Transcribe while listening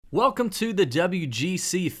Welcome to the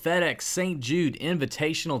WGC FedEx St. Jude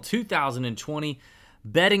Invitational 2020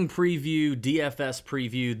 betting preview, DFS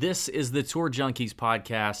preview. This is the Tour Junkies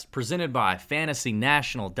podcast presented by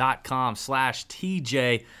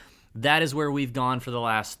fantasynational.com/TJ. That is where we've gone for the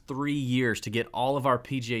last 3 years to get all of our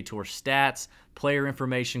PGA Tour stats, player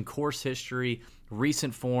information, course history,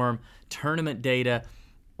 recent form, tournament data,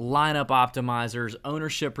 lineup optimizers,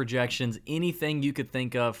 ownership projections, anything you could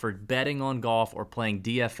think of for betting on golf or playing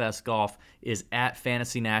DFS golf is at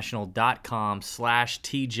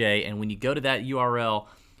fantasynational.com/TJ. And when you go to that URL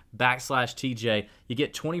 /TJ, you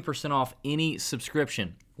get 20% off any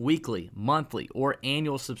subscription, weekly, monthly, or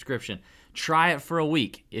annual subscription. Try it for a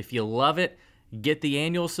week. If you love it, get the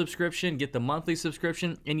annual subscription, get the monthly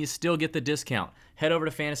subscription, and you still get the discount. Head over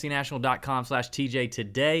to fantasynational.com/TJ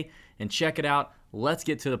today and check it out. Let's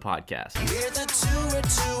get to the podcast. We're the tour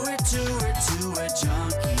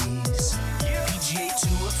junkies. PGA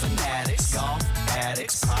Tour fanatics, golf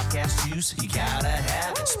addicts, podcast juice, you gotta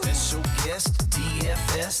have it. Special guest,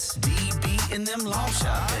 DFS, DB, and them long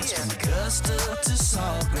shot bets. From Augusta to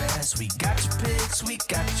Sawgrass, we got your picks, we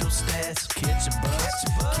got your stats. Catch a buzz,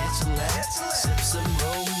 catch a laugh, sip some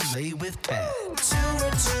rosé with Pat. Tour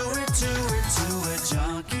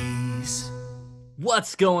junkies.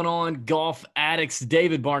 What's going on, golf addicts?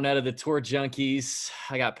 David Barnett of the Tour Junkies.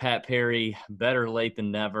 I got Pat Perry, better late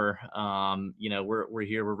than never. We're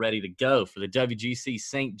here. We're ready to go for the WGC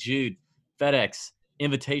St. Jude FedEx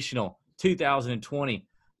Invitational 2020,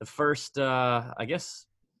 the first,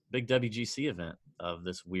 big WGC event of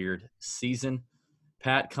this weird season.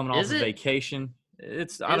 Pat coming off of vacation.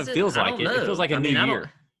 It feels like a new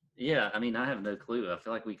year. Yeah, I have no clue. I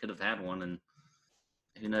feel like we could have had one, and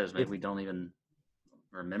who knows? Maybe we don't even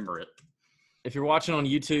remember it. If you're watching on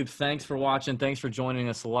YouTube, thanks for watching. Thanks for joining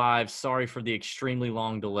us live. Sorry for the extremely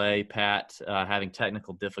long delay, Pat, having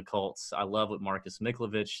technical difficulties. I love what Marcus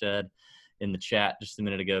Miklovich said in the chat just a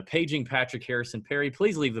minute ago. Paging Patrick Harrison. Perry,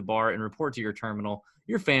 please leave the bar and report to your terminal.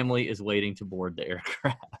 Your family is waiting to board the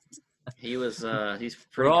aircraft. He's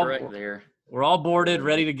pretty correct there. We're all boarded,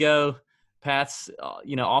 ready to go. Pat's,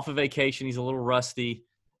 off of vacation. He's a little rusty.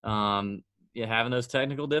 Having those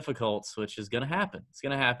technical difficulties, which is going to happen. It's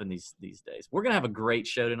going to happen these days. We're going to have a great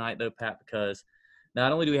show tonight, though, Pat, because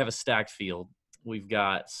not only do we have a stacked field, we've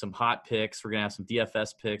got some hot picks. We're going to have some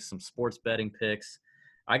DFS picks, some sports betting picks.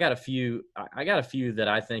 I got a few that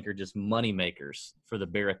I think are just money makers for the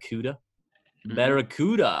Barracuda. Mm-hmm.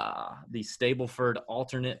 Barracuda, the Stableford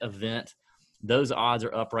alternate event. Those odds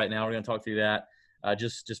are up right now. We're going to talk through that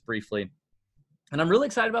just briefly. And I'm really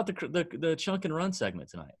excited about the chunk and run segment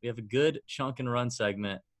tonight. We have a good chunk and run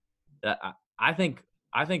segment that I think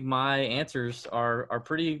my answers are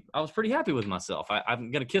pretty. I was pretty happy with myself.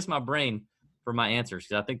 I'm gonna kiss my brain for my answers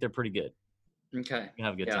because I think they're pretty good. Okay, you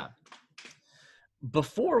have a good time.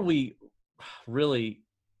 Before we really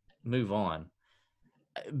move on,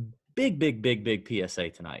 big PSA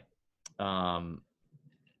tonight.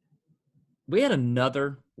 We had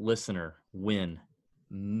another listener win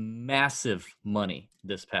massive money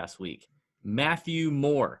this past week. Matthew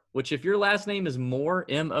Moore, which if your last name is Moore,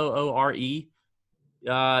 Moore, you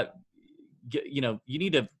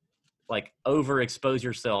need to overexpose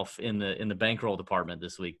yourself in the bankroll department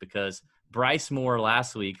this week, because Bryce Moore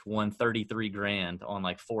last week won $33,000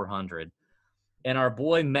 on 400. And our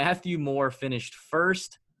boy Matthew Moore finished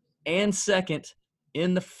first and second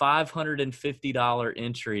in the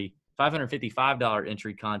 $555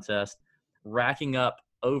 entry contest, racking up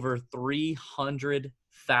over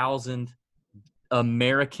 $300,000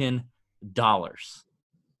 American dollars.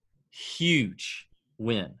 Huge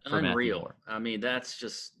win for Unreal. That's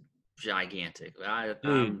just gigantic.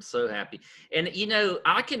 I'm so happy. And,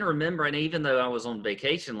 I can remember, and even though I was on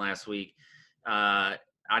vacation last week, I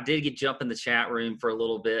did jump in the chat room for a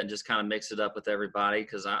little bit and just kind of mix it up with everybody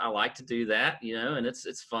because I like to do that, and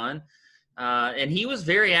it's fun. And he was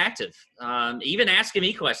very active, even asking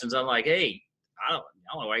me questions. I'm like, hey, I don't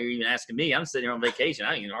know why you're even asking me. I'm sitting here on vacation.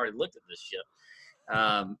 I ain't already looked at this shit.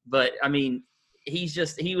 But he's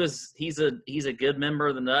a good member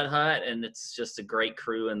of the Nut Hut, and it's just a great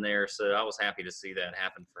crew in there. So I was happy to see that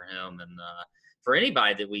happen for him, and for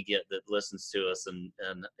anybody that we get that listens to us, and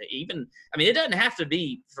even it doesn't have to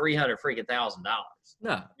be $300,000.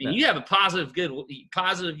 No, you have a positive,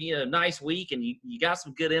 nice week, and you got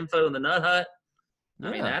some good info in the Nut Hut.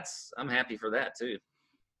 I'm happy for that too.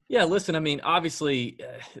 Yeah, listen, obviously,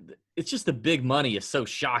 it's just the big money is so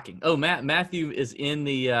shocking. Oh, Matthew is in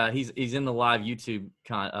the he's in the live YouTube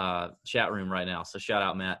chat room right now. So shout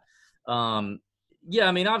out, Matt.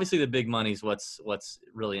 Obviously the big money is what's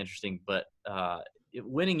really interesting, but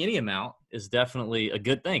winning any amount is definitely a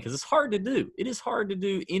good thing because it's hard to do. It is hard to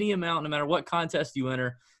do any amount, no matter what contest you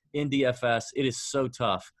enter in DFS. It is so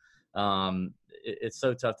tough. It's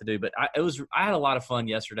so tough to do. But I had a lot of fun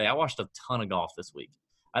yesterday. I watched a ton of golf this week.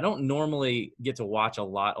 I don't normally get to watch a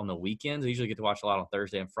lot on the weekends. I usually get to watch a lot on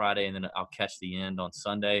Thursday and Friday, and then I'll catch the end on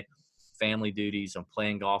Sunday. Family duties. I'm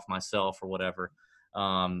playing golf myself or whatever.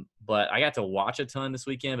 But I got to watch a ton this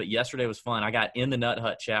weekend. But yesterday was fun. I got in the Nut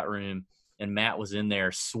Hut chat room, and Matt was in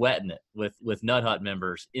there sweating it with Nut Hut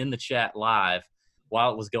members in the chat live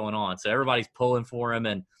while it was going on. So everybody's pulling for him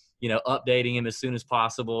and, updating him as soon as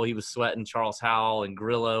possible. He was sweating Charles Howell and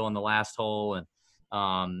Grillo on the last hole. And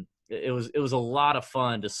it was a lot of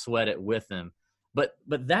fun to sweat it with him. But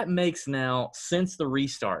that makes now, since the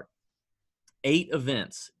restart, 8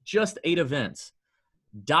 events, just 8 events,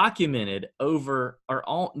 documented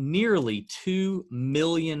nearly $2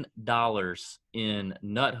 million in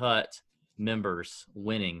Nut Hut members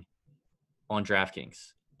winning on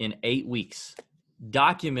DraftKings in 8 weeks.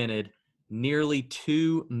 Documented nearly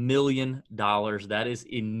 $2 million. That is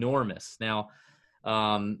enormous. Now,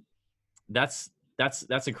 that's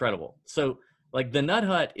incredible. So, like, the Nut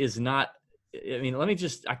Hut is not. I mean,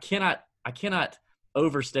 I cannot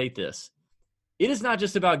overstate this. It is not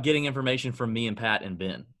just about getting information from me and Pat and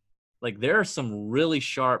Ben. Like, there are some really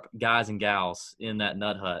sharp guys and gals in that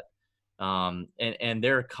Nut Hut. And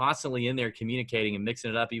they're constantly in there communicating and mixing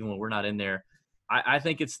it up even when we're not in there. I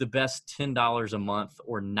think it's the best $10 a month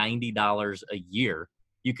or $90 a year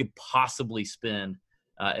you could possibly spend.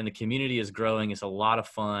 And the community is growing. It's a lot of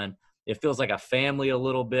fun. It feels like a family a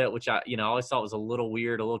little bit, which I always thought was a little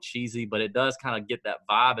weird, a little cheesy, but it does kind of get that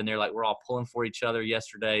vibe. And they're like, we're all pulling for each other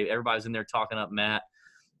yesterday. Everybody's in there talking up Matt.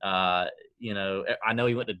 I know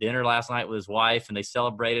he went to dinner last night with his wife and they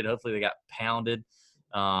celebrated. Hopefully they got pounded.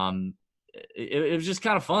 It was just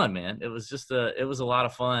kind of fun, man. It was a lot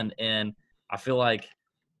of fun. And I feel like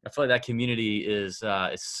that community is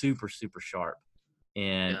super, super sharp.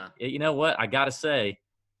 And you know what? I got to say,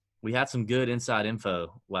 we had some good inside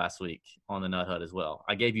info last week on the Nut Hut as well.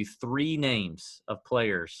 I gave you 3 names of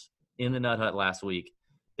players in the Nut Hut last week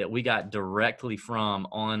that we got directly from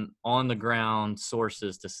on the ground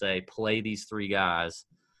sources to say, play these 3 guys.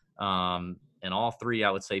 And all 3,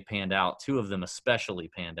 I would say, panned out. 2 of them especially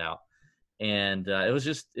panned out. And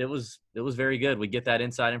it was very good. We get that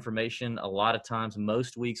inside information a lot of times.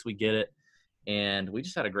 Most weeks we get it. And we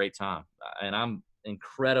just had a great time. And I'm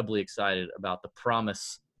incredibly excited about the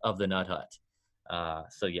promise of the Nut Hut.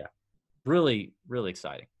 So yeah, really, really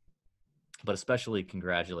exciting, but especially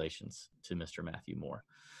congratulations to Mr. Matthew Moore.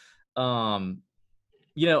 Along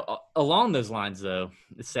those lines though,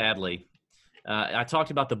 sadly, I talked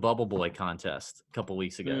about the Bubble Boy contest a couple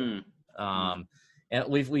weeks ago. And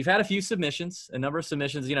we've had a number of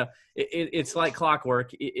submissions. It's like clockwork.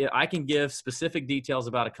 I can give specific details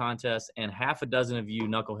about a contest, and half a dozen of you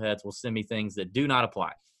knuckleheads will send me things that do not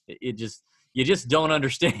apply. You just don't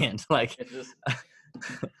understand.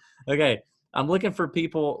 Okay, I'm looking for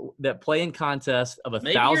people that play in contests of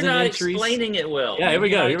 1,000 entries. Maybe you're not explaining it well. Yeah, here we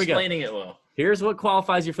go. Explaining it well. Here's what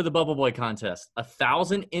qualifies you for the Bubble Boy contest: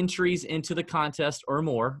 1,000 entries into the contest or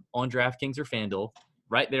more on DraftKings or FanDuel.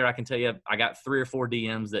 Right there, I can tell you, I got 3 or 4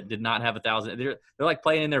 DMs that did not have 1,000. They're like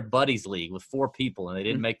playing in their buddies league with 4 people, and they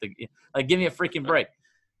didn't make the – give me a freaking break.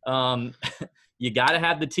 You got to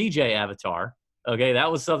have the TJ avatar. Okay,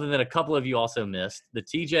 that was something that a couple of you also missed. The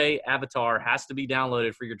TJ avatar has to be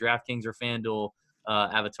downloaded for your DraftKings or FanDuel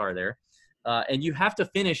avatar there. And you have to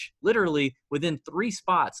finish literally within 3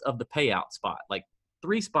 spots of the payout spot, like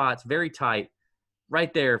 3 spots, very tight,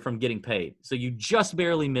 right there from getting paid. So you just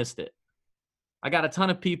barely missed it. I got a ton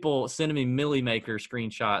of people sending me Millie Maker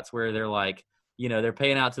screenshots where they're like, they're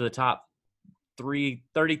paying out to the top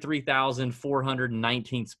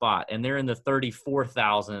 33,419th spot, and they're in the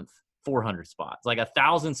 34,400 spots, like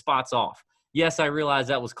 1,000 spots off. Yes, I realize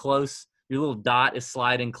that was close. Your little dot is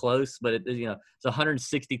sliding close, but it's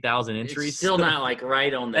 160,000 entries. It's still not like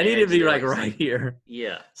right on the edge. I need to be like right here.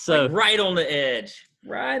 Yeah. So like right on the edge.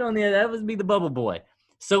 Right on the edge. That would be the Bubble Boy.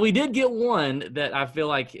 So we did get one that I feel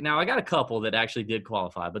like – now I got a couple that actually did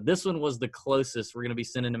qualify, but this one was the closest. We're going to be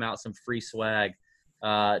sending them out some free swag.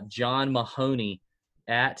 John Mahoney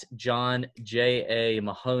at John J.A.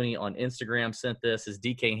 Mahoney on Instagram sent this. His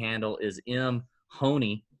DK handle is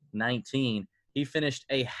mhoney19. He finished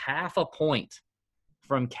a half a point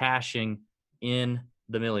from cashing in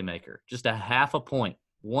the Millie Maker. Just a half a point.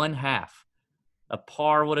 1/2. A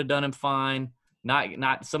par would have done him fine.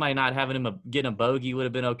 Not somebody not having him getting a bogey would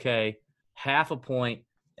have been okay. Half a point,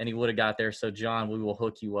 and he would have got there. So, John, we will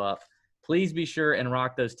hook you up. please be sure and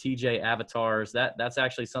rock those TJ avatars. That's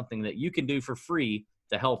actually something that you can do for free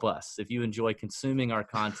to help us. If you enjoy consuming our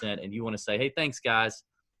content and you want to say, hey, thanks, guys,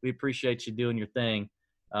 we appreciate you doing your thing,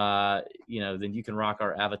 then you can rock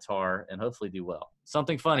our avatar and hopefully do well.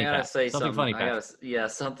 Something funny, I gotta Pat. say Something funny, Pat. Yeah,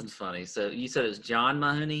 something's funny. So you said it's John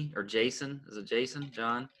Mahoney or Jason? Is it Jason?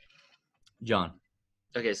 John? John.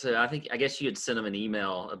 Okay, so I guess you had sent him an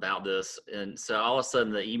email about this, and so all of a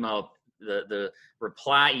sudden the email, the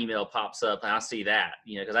reply email pops up, and I see that,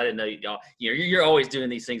 because I didn't know y'all. You're always doing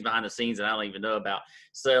these things behind the scenes that I don't even know about.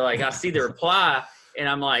 So like I see the reply, and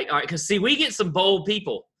I'm like, all right, because see, we get some bold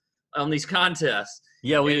people on these contests.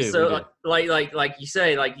 Yeah, we do. So like you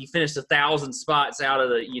say, like you finished 1,000 spots out of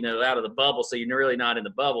the bubble, so you're really not in the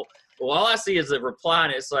bubble. Well, all I see is a reply,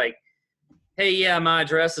 and it's like, hey, yeah, my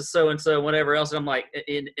address is so and so, whatever else. And I'm like,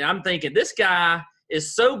 and I'm thinking, this guy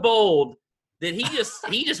is so bold that he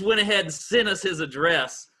just went ahead and sent us his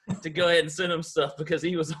address to go ahead and send him stuff because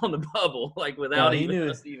he was on the bubble, like without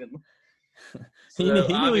us even. He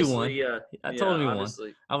knew he won. Yeah, I told him he won.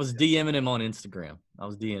 I was DMing him on Instagram. I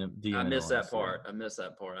missed that part.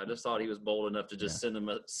 I just thought he was bold enough to just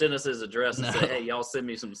send us his address and say, hey, y'all send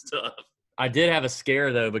me some stuff. I did have a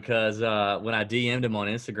scare, though, because when I DM'd him on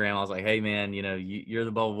Instagram, I was like, hey, man, you're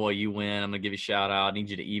the bubble boy. You win. I'm going to give you a shout-out. I need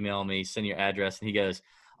you to email me, send your address. And he goes,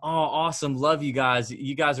 oh, awesome. Love you guys.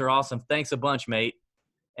 You guys are awesome. Thanks a bunch, mate.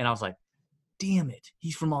 And I was like, damn it.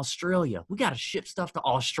 He's from Australia. We got to ship stuff to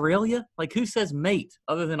Australia? Like, who says mate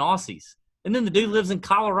other than Aussies? And then the dude lives in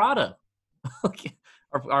Colorado.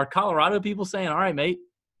 Are Colorado people saying, all right, mate?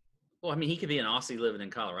 Well, I mean, he could be an Aussie living in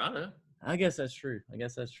Colorado. I guess that's true. I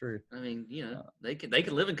mean, they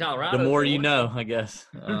could live in Colorado. The more you know, I guess.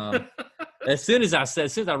 As soon as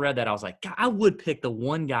I read that, I was like, God, I would pick the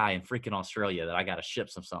one guy in freaking Australia that I got to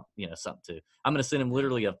ship something to. I'm going to send him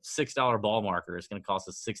literally a $6 ball marker. It's going to cost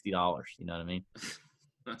us $60. You know what I mean?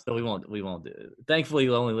 So we won't do it. Thankfully, he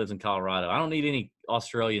only lives in Colorado. I don't need any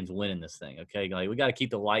Australians winning this thing. Okay, like, we got to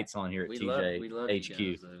keep the lights on here at TJ we love HQ.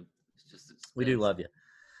 You guys, we do love you.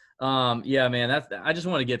 Yeah, man, I just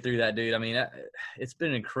want to get through that, dude. I mean, it's been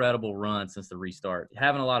an incredible run since the restart.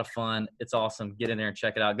 Having a lot of fun. It's awesome. Get in there and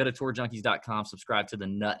check it out. Go to tourjunkies.com, subscribe to the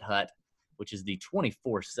Nut Hut, which is the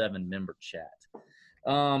 24/7 member chat.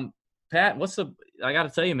 Pat, I got to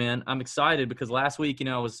tell you, man, I'm excited because last week,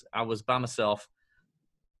 I was by myself.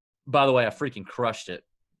 By the way, I freaking crushed it.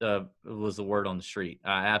 Was the word on the street.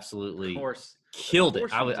 I absolutely killed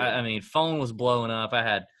it. I mean, phone was blowing up. I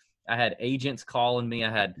had agents calling me.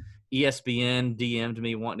 I had ESPN DM'd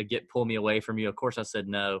me wanting to pull me away from you. Of course, I said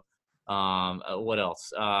no. What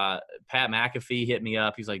else? Pat McAfee hit me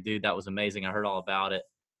up. He's like, dude, that was amazing. I heard all about it.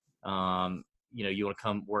 You want to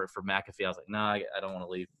come work for McAfee? I was like, no, I don't want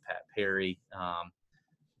to leave Pat Perry.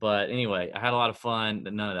 But anyway, I had a lot of fun.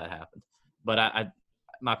 None of that happened. But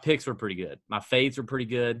my picks were pretty good. My fades were pretty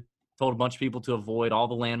good. Told a bunch of people to avoid all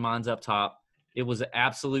the landmines up top. It was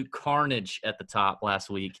absolute carnage at the top last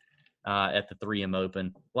week. At the 3M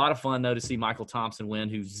Open. A lot of fun, though, to see Michael Thompson win,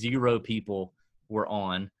 who 0 people were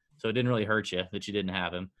on. So it didn't really hurt you that you didn't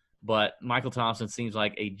have him. But Michael Thompson seems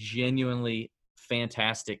like a genuinely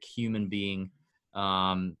fantastic human being,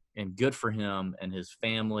 and good for him and his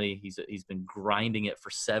family. He's been grinding it for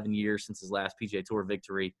 7 years since his last PGA Tour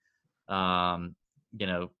victory.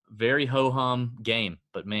 Very ho-hum game.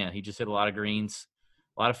 But, man, he just hit a lot of greens,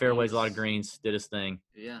 a lot of fairways, a lot of greens, did his thing.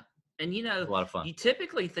 Yeah. And, a lot of fun. You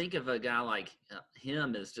typically think of a guy like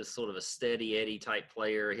him as just sort of a steady Eddie type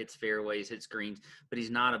player, hits fairways, hits greens, but he's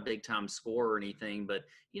not a big time scorer or anything. But,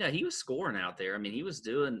 he was scoring out there. I mean, he was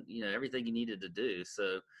doing, everything he needed to do.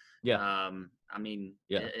 So, yeah.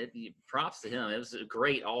 Props to him. It was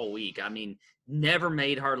great all week. I mean, never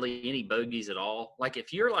made hardly any bogeys at all. Like,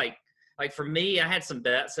 if you're like for me, I had some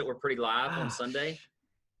bets that were pretty live on Sunday.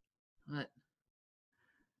 What?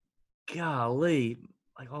 Golly.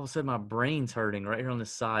 Like, all of a sudden my brain's hurting right here on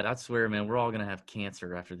this side. I swear, man, we're all going to have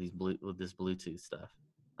cancer after this Bluetooth stuff.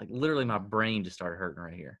 Like, literally my brain just started hurting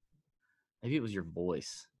right here. Maybe it was your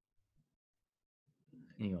voice.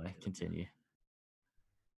 Anyway, continue.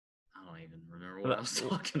 I don't even remember what I was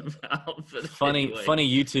talking about. But funny anyway.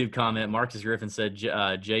 YouTube comment. Marcus Griffin said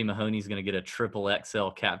Jay Mahoney's going to get a triple XL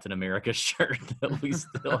Captain America shirt that we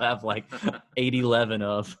still have like 811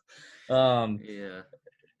 of.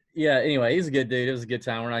 Yeah, anyway, he's a good dude. It was a good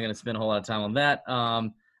time. We're not going to spend a whole lot of time on that.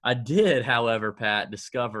 I did, however, Pat,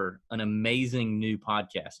 discover an amazing new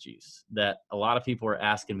podcast juice that a lot of people are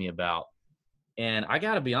asking me about. And I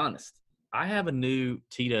got to be honest, I have a new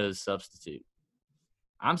Tito's substitute.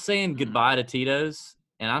 I'm saying goodbye to Tito's,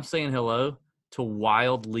 and I'm saying hello to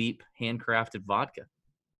Wild Leap handcrafted vodka.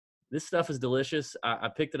 This stuff is delicious. I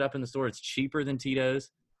picked it up in the store. It's cheaper than Tito's.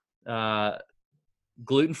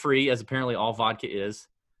 Gluten-free, as apparently all vodka is.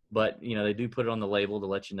 But, they do put it on the label to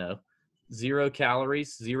let you know. 0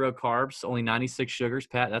 calories, 0 carbs, only 96 sugars.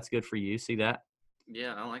 Pat, that's good for you. See that?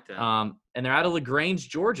 Yeah, I like that. And they're out of LaGrange,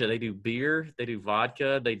 Georgia. They do beer. They do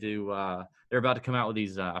vodka. They do they're about to come out with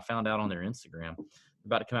these. I found out on their Instagram. They're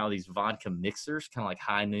about to come out with these vodka mixers, kind of like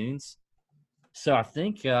High Noons. So I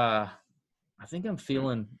think I'm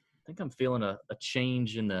feeling a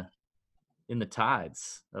change in the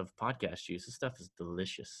tides of podcast juice. This stuff is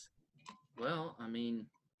delicious. Well, I mean,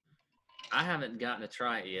 I haven't gotten to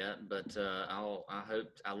try it yet, but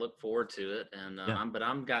I look forward to it. And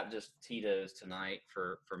I'm got just Tito's tonight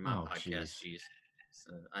for my podcast juice.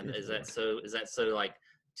 So is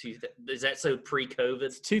that so pre-COVID?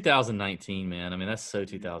 It's 2019, man. I mean, that's so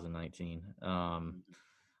 2019.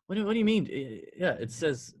 What do you mean? Yeah, it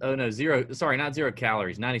says, oh no, 0. Sorry, not 0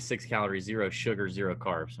 calories, 96 calories, 0 sugar, 0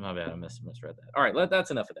 carbs. My bad, I misread that. All right,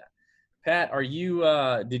 that's enough of that. Pat, are you?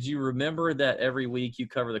 Did you remember that every week you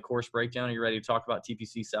cover the course breakdown? Are you ready to talk about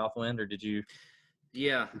TPC Southwind, or did you?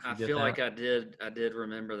 Yeah, I feel like I did. I did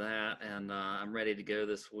remember that, and I'm ready to go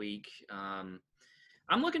this week. I'm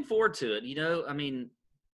looking forward to it. I mean,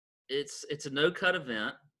 it's a no-cut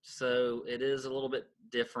event, so it is a little bit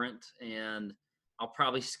different, and I'll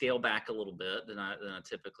probably scale back a little bit than I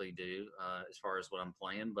typically do as far as what I'm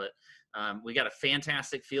playing. But we got a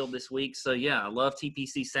fantastic field this week. So, yeah, I love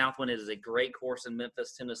TPC Southwind. It is a great course in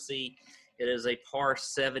Memphis, Tennessee. It is a par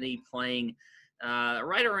 70 playing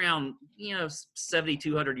right around,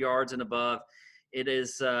 7,200 yards and above. It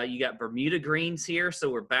is you got Bermuda greens here.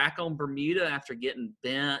 So we're back on Bermuda after getting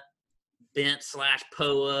bent /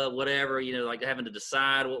 POA, whatever, like having to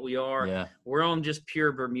decide what we are. Yeah. We're on just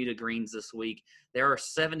pure Bermuda greens this week. There are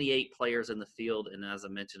 78 players in the field, and as I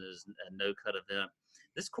mentioned, it is a no-cut event.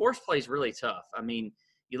 This course plays really tough. I mean,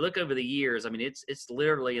 you look over the years, I mean, it's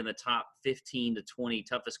literally in the top 15 to 20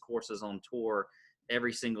 toughest courses on tour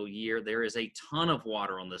every single year. There is a ton of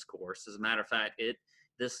water on this course. As a matter of fact,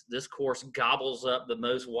 this course gobbles up the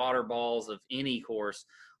most water balls of any course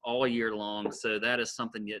all year long. So that is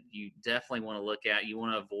something that you definitely want to look at. You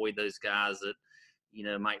want to avoid those guys that,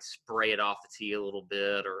 might spray it off the tee a little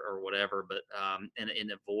bit or whatever, but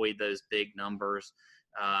and avoid those big numbers.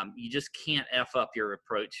 You just can't F up your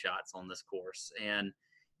approach shots on this course. And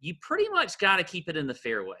you pretty much got to keep it in the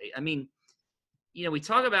fairway. I mean, we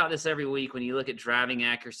talk about this every week when you look at driving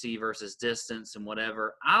accuracy versus distance and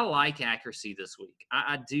whatever. I like accuracy this week.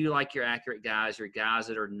 I do like your accurate guys, your guys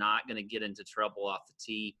that are not going to get into trouble off the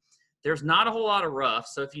tee. There's not a whole lot of rough,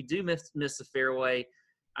 so if you do miss the fairway,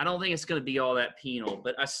 I don't think it's going to be all that penal.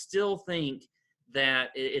 But I still think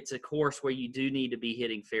that it's a course where you do need to be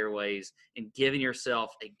hitting fairways and giving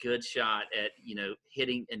yourself a good shot at,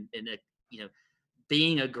 hitting and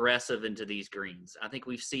being aggressive into these greens. I think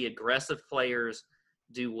we see aggressive players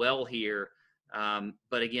do well here.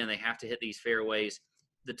 But again, they have to hit these fairways.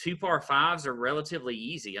 The 2 par 5s are relatively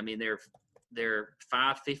easy. I mean, they're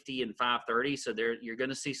 550 and 530. So you're going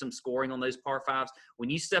to see some scoring on those par 5s. When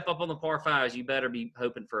you step up on the par 5s, you better be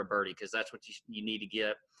hoping for a birdie, because that's what you need to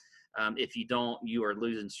get. If you don't, you are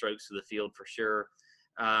losing strokes to the field for sure.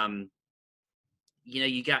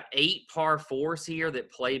 You got 8 par 4s here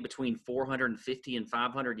that play between 450 and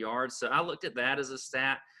 500 yards. So I looked at that as a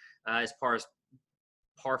stat as far as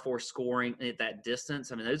par 4 scoring at that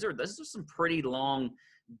distance. I mean, those are some pretty long,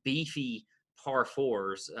 beefy par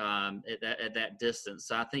 4s at that distance.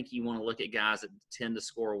 So I think you want to look at guys that tend to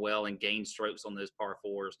score well and gain strokes on those par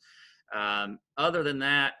 4s. Other than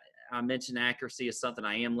that, I mentioned accuracy is something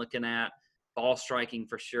I am looking at. Ball striking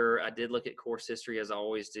for sure. I did look at course history, as I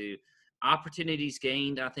always do. Opportunities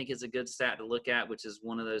gained, I think, is a good stat to look at, which is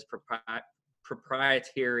one of those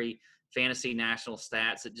proprietary fantasy national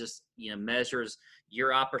stats that just measures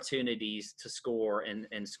your opportunities to score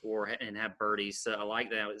and score and have birdies. So I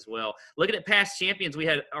like that as well. Looking at past champions, we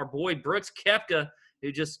had our boy Brooks Koepka,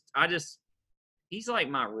 who he's like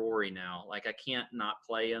my Rory now. Like, I can't not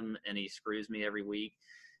play him, and he screws me every week.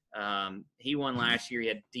 He won last year. He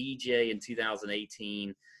had DJ in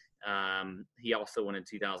 2018. He also won in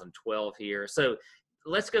 2012 here. So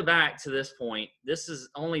let's go back to this point. This has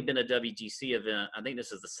only been a WGC event. I think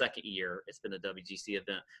this is the second year it's been a WGC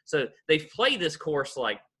event. So they've played this course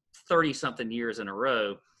like 30-something years in a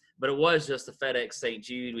row, but it was just the FedEx St.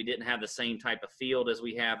 Jude. We didn't have the same type of field as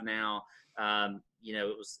we have now.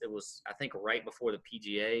 It was I think right before the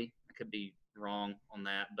PGA. I could be wrong on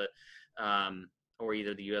that, but or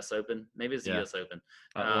either the U.S. Open. Maybe it's the U.S. Open.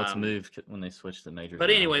 It's moved when they switched the majors.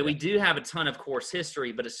 But anyway, we do have a ton of course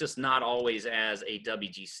history, but it's just not always as a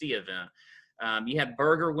WGC event. You had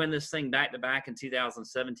Berger win this thing back to back in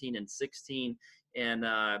 2017 and 16, and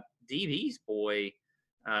DB's boy,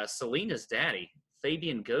 Selena's daddy,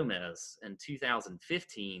 Fabian Gomez, in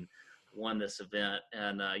 2015 won this event.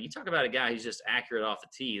 And you talk about a guy who's just accurate off the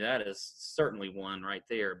tee. That is certainly one right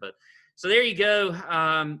there. But so there you go.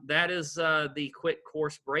 That is the quick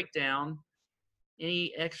course breakdown.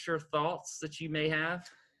 Any extra thoughts that you may have,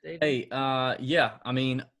 David? Hey, yeah. I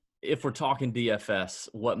mean, if we're talking DFS,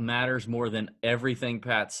 what matters more than everything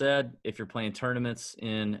Pat said, if you're playing tournaments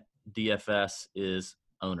in DFS, is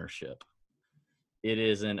ownership. It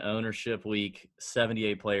is an ownership week,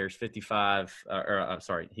 78 players, 55,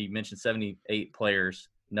 he mentioned 78 players,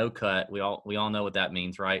 no cut. We all know what that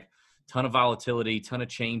means, right? Ton of volatility, ton of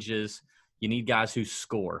changes. You need guys who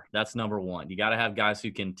score. That's number one. You got to have guys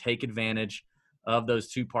who can take advantage of those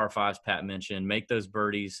 2 par fives Pat mentioned, make those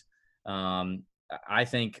birdies. I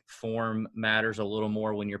think form matters a little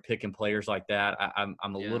more when you're picking players like that. I'm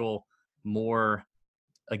a little more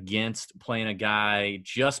against playing a guy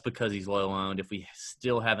just because he's low owned if we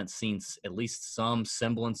still haven't seen at least some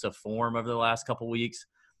semblance of form over the last couple of weeks,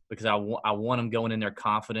 because I want him going in there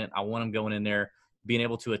confident. I want him going in there being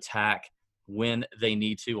able to attack when they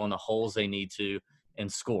need to on the holes they need to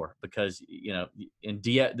and score, because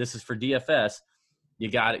this is for DFS. You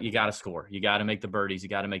got to score. You got to make the birdies. You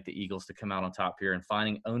got to make the eagles to come out on top here. And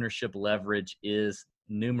finding ownership leverage is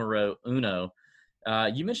numero uno.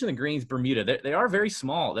 You mentioned the greens, Bermuda. They are very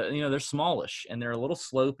small. They're smallish and they're a little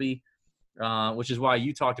slopey, which is why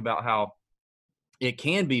you talked about how it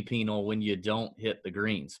can be penal when you don't hit the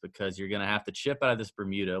greens, because you're going to have to chip out of this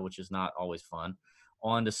Bermuda, which is not always fun,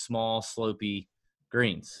 onto small, slopey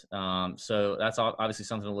greens. So that's obviously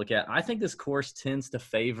something to look at. I think this course tends to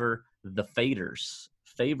favor the faders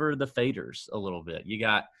a little bit. You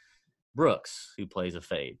got Brooks, who plays a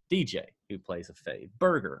fade, DJ, who plays a fade,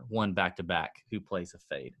 Berger, one back-to-back, who plays a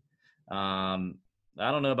fade. I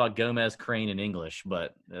don't know about Gomez, Crane, and English,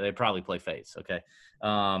 but they probably play fades, okay?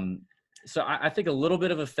 So I think a little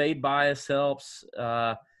bit of a fade bias helps.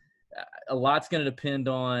 A lot's going to depend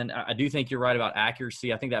on – I do think you're right about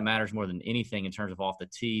accuracy. I think that matters more than anything in terms of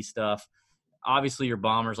off-the-tee stuff. Obviously, your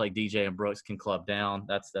bombers like DJ and Brooks can club down.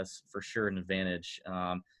 That's for sure an advantage.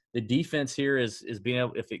 The defense here is being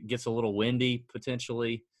able, if it gets a little windy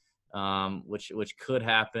potentially, which could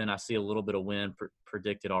happen. I see a little bit of wind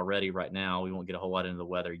predicted already right now. We won't get a whole lot into the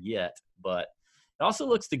weather yet, but it also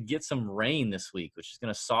looks to get some rain this week, which is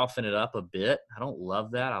going to soften it up a bit. I don't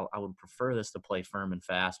love that. I would prefer this to play firm and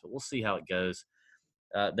fast, but we'll see how it goes.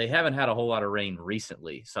 They haven't had a whole lot of rain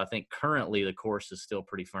recently, so I think currently the course is still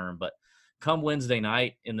pretty firm, but come Wednesday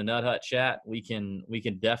night in the Nut Hut chat, we can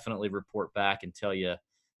definitely report back and tell you,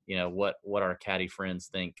 what our caddy friends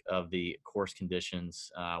think of the course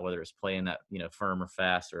conditions, whether it's playing that firm or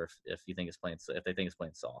fast, or if they think it's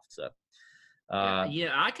playing soft. So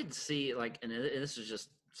I could see, like, and this is just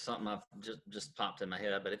something I've just popped in my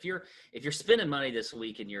head. But if you're spending money this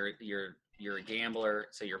week and you're a gambler,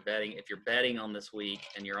 so you're betting. If you're betting on this week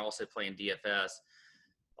and you're also playing DFS,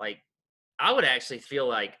 like, I would actually feel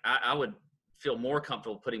like I would feel more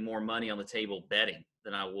comfortable putting more money on the table betting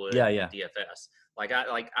than I would DFS.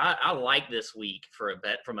 I like this week for a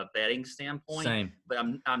bet from a betting standpoint. Same. But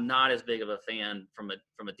I'm not as big of a fan from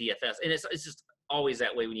a DFS, and it's just always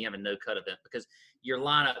that way when you have a no cut event, because your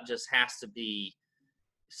lineup just has to be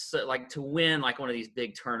so, like, to win like one of these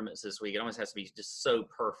big tournaments this week. It always has to be just so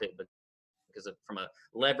perfect, but because from a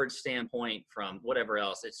leverage standpoint, from whatever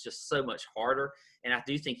else, it's just so much harder. And I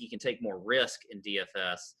do think you can take more risk in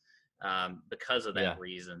DFS because of that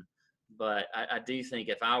reason. But I do think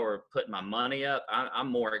if I were putting my money up,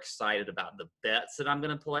 I'm more excited about the bets that I'm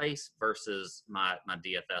going to place versus my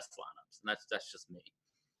DFS lineups. And that's just me.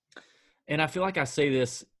 And I feel like I say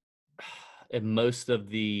this at most of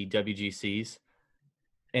the WGCs,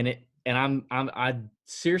 and I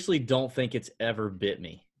seriously don't think it's ever bit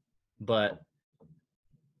me. But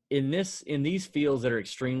in these fields that are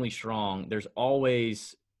extremely strong, there's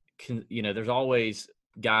always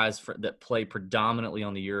guys that play predominantly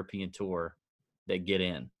on the European tour that get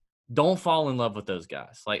in. Don't fall in love with those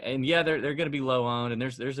guys. They're going to be low owned, and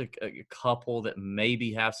there's a couple that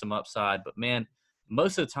maybe have some upside, but man,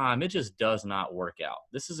 most of the time it just does not work out.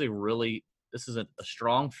 This is a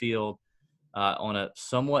strong field on a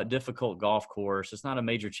somewhat difficult golf course. It's not a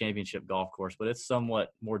major championship golf course, but it's somewhat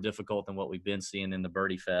more difficult than what we've been seeing in the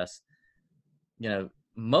Birdie Fest.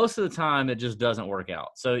 Most of the time it just doesn't work out.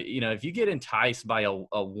 So, if you get enticed by a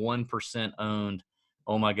 1% owned,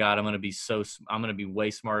 oh my God, I'm going to be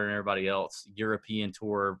way smarter than everybody else, European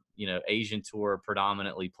tour, Asian tour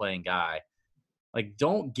predominantly playing guy, Like,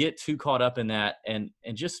 don't get too caught up in that, and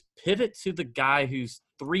just pivot to the guy who's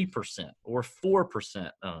 3% or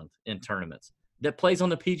 4% owned in tournaments that plays on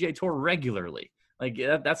the PGA Tour regularly. Like,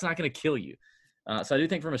 that's not going to kill you. So I do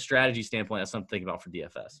think from a strategy standpoint, that's something to think about for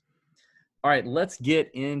DFS. All right, let's get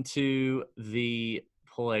into the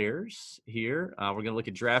players here. We're going to look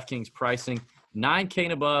at DraftKings pricing. 9K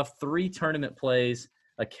and above, 3 tournament plays,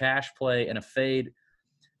 a cash play, and a fade.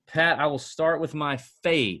 Pat, I will start with my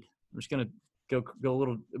fade. I'm just going to go a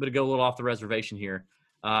little off the reservation here.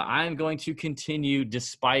 I'm going to continue,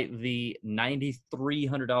 despite the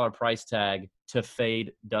 $9,300 price tag, to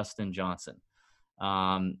fade Dustin Johnson.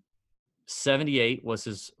 78 was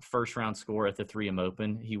his first round score at the 3M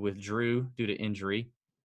Open. He withdrew due to injury.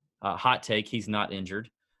 Hot take, he's not injured.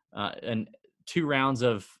 And 2 rounds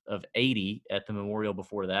of 80 at the Memorial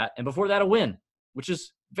before that. And before that, a win, which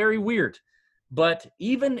is very weird. But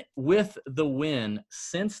even with the win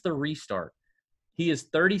since the restart, he is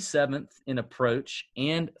 37th in approach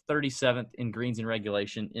and 37th in greens and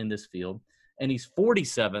regulation in this field. And he's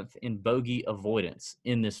 47th in bogey avoidance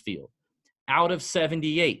in this field. Out of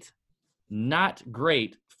 78. Not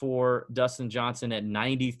great for Dustin Johnson at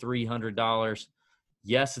 $9,300.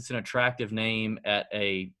 Yes, it's an attractive name at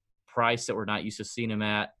a price that we're not used to seeing him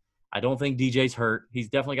at. I don't think DJ's hurt. He's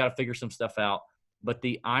definitely got to figure some stuff out. But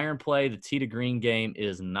the iron play, the tee to green game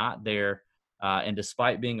is not there. And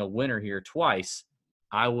despite being a winner here twice,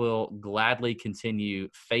 I will gladly continue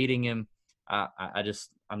fading him. I'm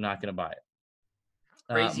not going to buy it.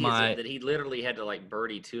 Crazy is it that he literally had to like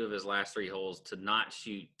birdie 2 of his last 3 holes to not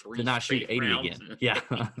shoot 80 again. Yeah.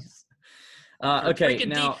 Okay.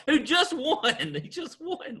 Now, who just won? He just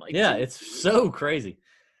won. Like, yeah, it's so crazy.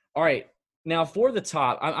 All right. Now for the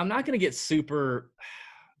top, I'm not going to get super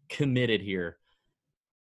committed here.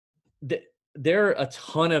 There are a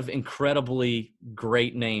ton of incredibly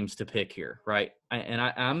great names to pick here, right? And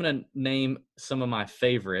I'm going to name some of my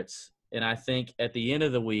favorites. And I think at the end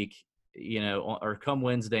of the week, or come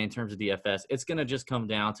Wednesday in terms of DFS, it's going to just come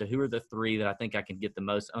down to who are the 3 that I think I can get the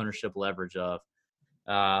most ownership leverage of.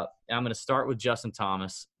 I'm going to start with Justin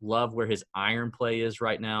Thomas. Love where his iron play is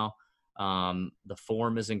right now. The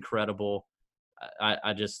form is incredible.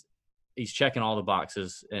 He's checking all the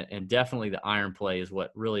boxes, and definitely the iron play is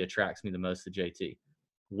what really attracts me the most to JT.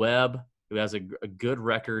 Webb, who has a good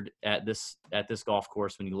record at this golf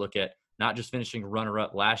course when you look at not just finishing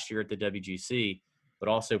runner-up last year at the WGC, but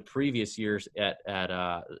also previous years at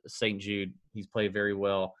St. Jude. He's played very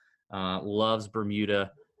well. Loves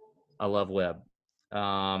Bermuda. I love Webb.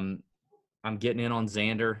 I'm getting in on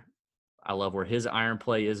Xander. I love where his iron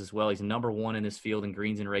play is as well. He's number 1 in his field in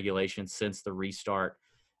greens and regulation since the restart.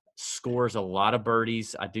 Scores a lot of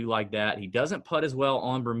birdies. I do like that. He doesn't putt as well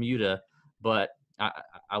on Bermuda, but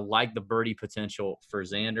I like the birdie potential for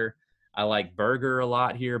Xander. I like Berger a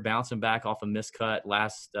lot here, bouncing back off a miscut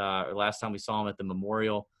last time we saw him at the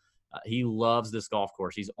Memorial. He loves this golf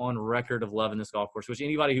course. He's on record of loving this golf course, which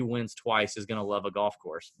anybody who wins twice is going to love a golf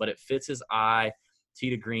course. But it fits his eye. Tee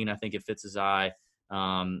to green, I think it fits his eye.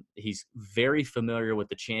 He's very familiar with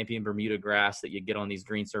the champion Bermuda grass that you get on these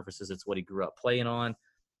green surfaces. It's what he grew up playing on.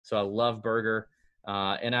 So I love Berger.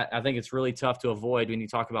 And I think it's really tough to avoid when you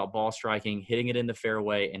talk about ball striking, hitting it in the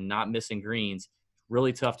fairway and not missing greens.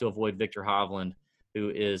 Really tough to avoid Victor Hovland,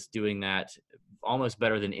 who is doing that almost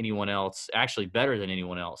better than anyone else, actually better than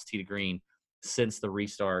anyone else, tee to green, since the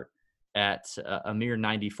restart at a mere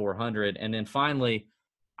 9,400. And then finally,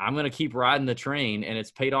 I'm going to keep riding the train, and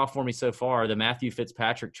it's paid off for me so far. The Matthew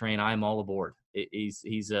Fitzpatrick train, I am all aboard.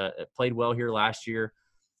 He's played well here last year,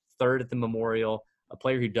 3rd at the Memorial, a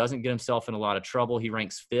player who doesn't get himself in a lot of trouble. He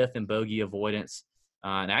ranks 5th in bogey avoidance.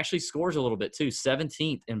 And actually scores a little bit too.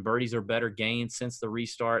 17th in birdies or better gains since the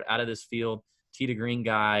restart out of this field. Tee to green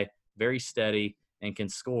guy, very steady and can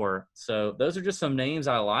score. So those are just some names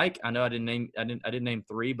I like. I know I didn't name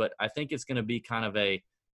 3, but I think it's going to be kind of a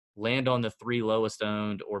land on the 3 lowest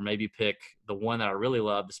owned, or maybe pick the one that I really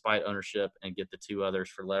love despite ownership and get the 2 others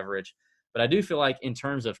for leverage. But I do feel like in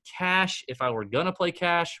terms of cash, if I were going to play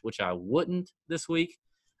cash, which I wouldn't this week,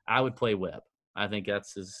 I would play Webb. I think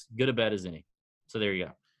that's as good a bet as any. So there you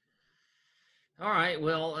go. All right.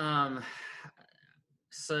 Well,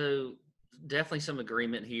 so definitely some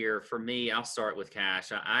agreement here. For me, I'll start with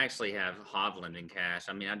cash. I actually have Hovland in cash.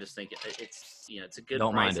 I mean, I just think it's a good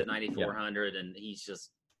price at 9,400, and he's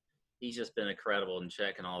just been incredible in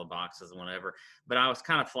checking all the boxes and whatever. But I was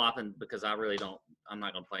kind of flopping because I'm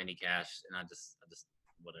not going to play any cash, and I just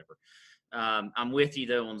whatever. I'm with you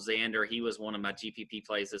though on Xander. He was one of my GPP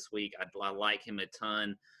plays this week. I like him a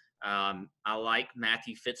ton. I like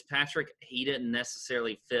Matthew Fitzpatrick. He didn't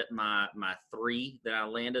necessarily fit my 3 that I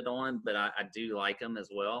landed on, but I do like him as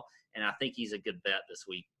well. And I think he's a good bet this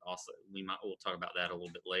week also. We'll talk about that a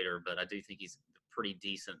little bit later, but I do think he's a pretty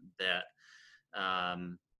decent bet,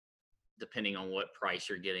 depending on what price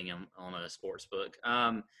you're getting him on a sports book.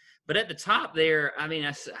 But at the top there, I mean,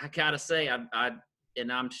 I gotta say, and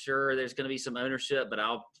I'm sure there's going to be some ownership, but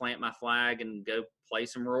I'll plant my flag and go play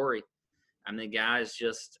some Rory. I mean, the guy's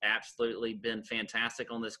just absolutely been fantastic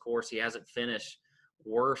on this course. He hasn't finished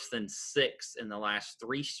worse than 6 in the last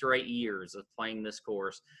 3 straight years of playing this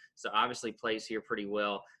course. So obviously plays here pretty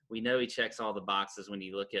well. We know he checks all the boxes when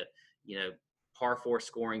you look at, par 4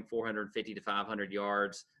 scoring 450 to 500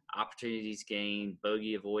 yards, opportunities gained,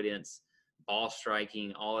 bogey avoidance, ball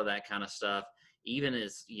striking, all of that kind of stuff. Even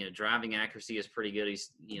his, driving accuracy is pretty good. He's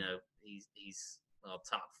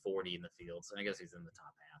top 40 in the field. So I guess he's in the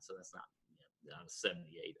top half. So that's not, out of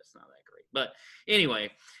 78. That's not that great. But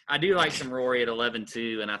anyway, I do like some Rory at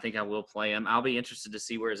 11-2, and I think I will play him. I'll be interested to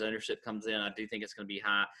see where his ownership comes in. I do think it's going to be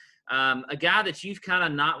high. A guy that you've kind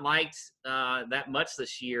of not liked that much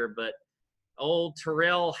this year, but old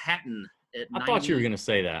Tyrrell Hatton at I thought you were going to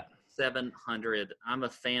say that. 700. I'm a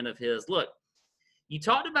fan of his. Look, you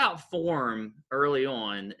talked about form early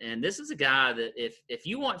on, and this is a guy that if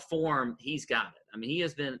you want form, he's got it. I mean, he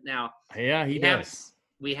has been now. Yeah, he does.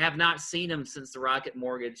 We have not seen him since the Rocket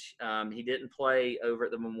Mortgage. He didn't play over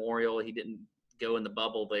at the Memorial. He didn't go in the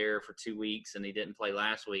bubble there for 2 weeks, and he didn't play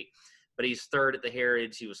last week. But he's 3rd at the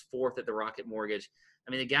Heritage. He was 4th at the Rocket Mortgage.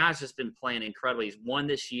 I mean, the guy's just been playing incredibly. He's won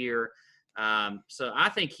this year. So I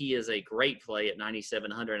think he is a great play at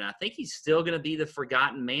 9,700, and I think he's still going to be the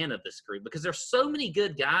forgotten man of this group because there's so many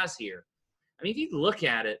good guys here. I mean, if you look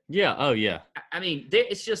at it. Yeah. Oh, yeah. I mean,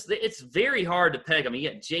 it's very hard to peg them.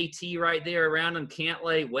 You got JT right there around him,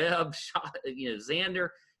 Cantlay, Webb, Xander.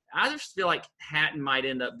 I just feel like Hatton might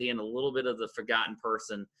end up being a little bit of the forgotten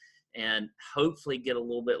person and hopefully get a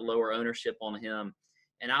little bit lower ownership on him.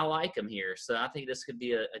 And I like him here. So I think this could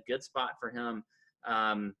be a good spot for him.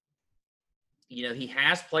 He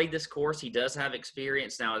has played this course. He does have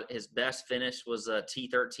experience. Now, his best finish was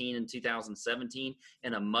T13 in 2017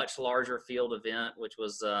 in a much larger field event, which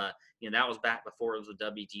was, that was back before it was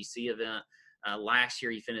a WGC event. Last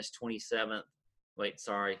year, he finished 27th. Wait,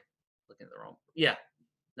 sorry. Looking at the wrong. Yeah.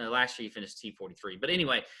 No, last year he finished T43. But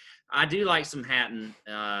anyway, I do like some Hatton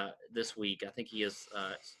this week. I think he is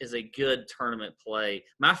a good tournament play.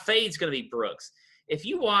 My fade's going to be Brooks. If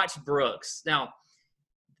you watch Brooks, now,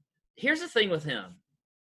 here's the thing with him.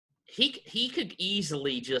 He could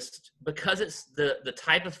easily just, because it's the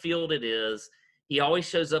type of field it is, he always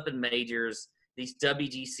shows up in majors, these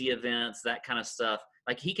WGC events, that kind of stuff.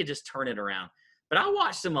 Like, he could just turn it around. But I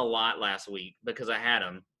watched him a lot last week because I had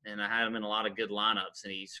him, and I had him in a lot of good lineups,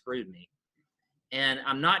 and he screwed me. And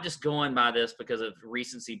I'm not just going by this because of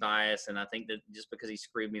recency bias, and I think that just because he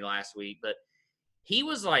screwed me last week, but he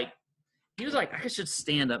was like, I should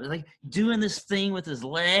stand up. Like doing this thing with his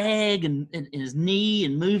leg and his knee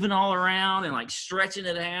and moving all around and like stretching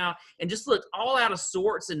it out and just looked all out of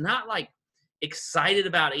sorts and not like excited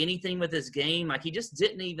about anything with his game. Like he just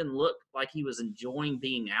didn't even look like he was enjoying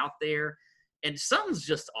being out there. And something's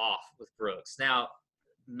just off with Brooks. Now,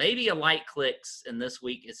 maybe a light clicks and this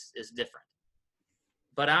week is different.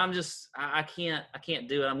 But I can't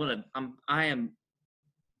do it. I am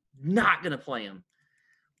not going to play him.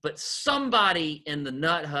 But somebody in the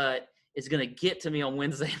Nut Hut is going to get to me on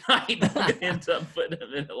Wednesday night and I'm going to end up putting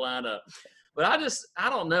him in the lineup. But I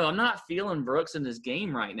don't know. I'm not feeling Brooks in this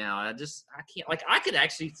game right now. I can't. Like,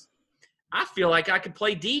 I feel like I could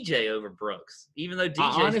play DJ over Brooks, even though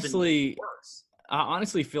DJ's been worse. I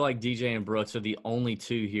honestly feel like DJ and Brooks are the only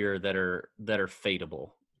two here that are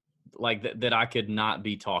fadeable. Like that I could not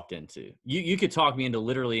be talked into. You could talk me into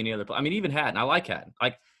literally any other play. I mean, even Hatton. I like Hatton.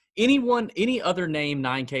 Like, any other name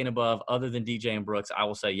 9K and above other than DJ and Brooks, I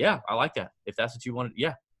will say, yeah, I like that. If that's what you wanted,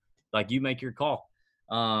 yeah. Like, you make your call.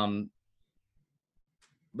 But,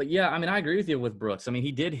 yeah, I mean, I agree with you with Brooks. I mean,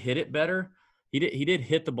 he did hit it better. He did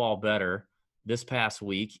hit the ball better this past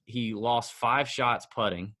week. He lost 5 shots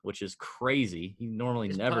putting, which is crazy. He normally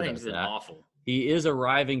never does that. Awful. He is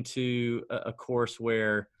arriving to a course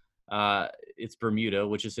where it's Bermuda,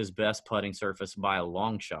 which is his best putting surface by a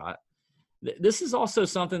long shot. This is also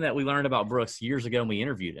something that we learned about Brooks years ago when we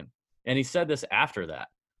interviewed him. And he said this after that.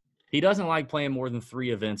 He doesn't like playing more than 3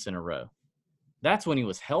 events in a row. That's when he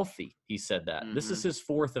was healthy. He said that. Mm-hmm. This is his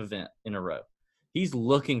 4th event in a row. He's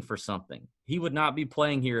looking for something. He would not be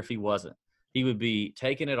playing here if he wasn't. he would be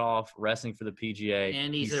taking it off, resting for the PGA.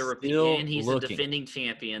 And he's still a looking. defending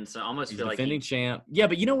champion, so I almost He's feel like defending champ. Yeah,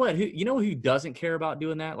 but you know what? Who doesn't care about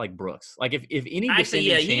doing that? Like Brooks. Like if any actually,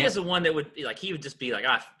 defending he champ, is the one that would be like, he would just be like,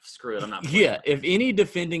 screw it, I'm not playing. yeah, if any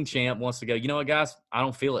defending champ wants to go, you know what, guys, I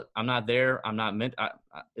don't feel it. I'm not there. I'm not meant.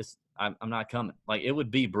 I'm not coming. Like it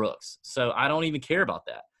would be Brooks. So I don't even care about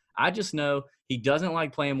that. I just know he doesn't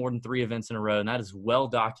like playing more than 3 events in a row, and that is well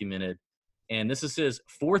documented. And this is his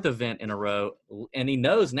 4th event in a row, and he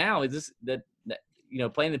knows now that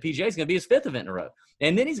playing the PGA is going to be his 5th event in a row,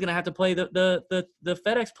 and then he's going to have to play the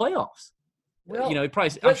FedEx playoffs. Well, I'm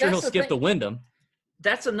sure he'll skip the Wyndham.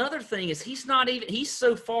 That's another thing is he's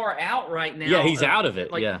so far out right now. Yeah, he's out of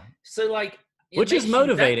it. So like, which is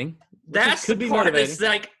motivating. That's the part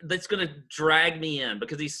that's going to drag me in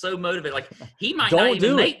because he's so motivated. Like he might not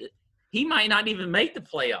even make the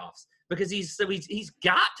playoffs because he's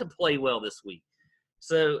got to play well this week.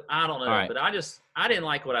 So I don't know, right. But I didn't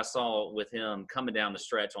like what I saw with him coming down the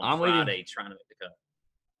stretch on Friday trying to make the cut.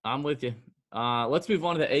 I'm with you. Let's move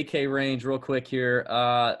on to the AK range real quick here.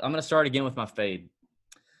 I'm going to start again with my fade.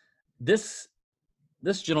 This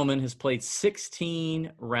gentleman has played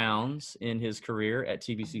 16 rounds in his career at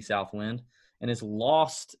TPC Southwind and has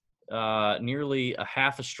lost nearly a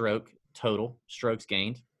half a stroke total, strokes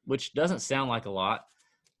gained, which doesn't sound like a lot,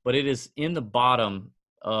 but it is in the bottom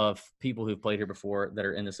of people who've played here before that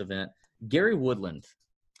are in this event. Gary Woodland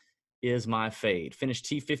is my fade. Finished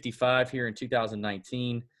T55 here in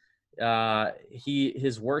 2019.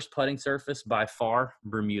 His worst putting surface by far,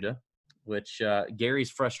 Bermuda, which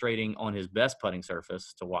Gary's frustrating on his best putting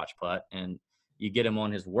surface to watch putt, and you get him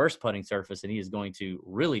on his worst putting surface, and he is going to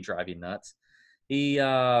really drive you nuts.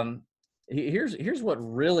 Here's what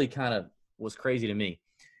really kind of was crazy to me.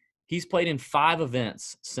 He's played in 5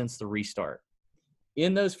 events since the restart.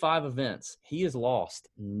 In those 5 events, he has lost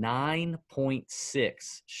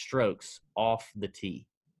 9.6 strokes off the tee.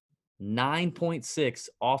 9.6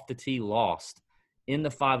 off the tee lost in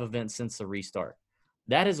the 5 events since the restart.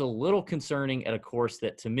 That is a little concerning at a course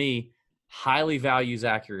that, to me, highly values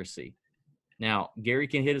accuracy. Now, Gary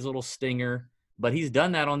can hit his little stinger, but he's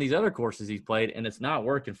done that on these other courses he's played, and it's not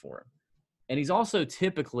working for him. And he's also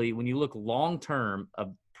typically, when you look long-term, a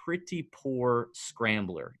pretty poor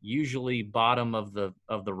scrambler, usually bottom of the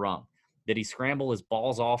rung. Did he scramble his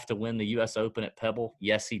balls off to win the U.S. Open at Pebble?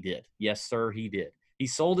 Yes, he did. Yes, sir, he did. He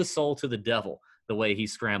sold his soul to the devil the way he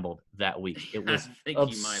scrambled that week. It was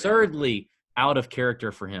absurdly out of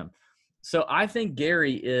character for him. So I think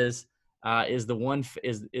Gary is the one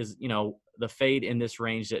is the fade in this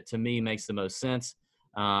range that to me makes the most sense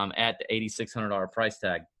at the $8,600 price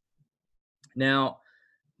tag. Now,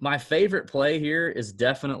 my favorite play here is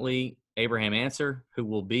definitely Abraham Ancer, who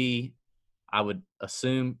will be, I would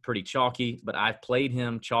assume, pretty chalky, but I've played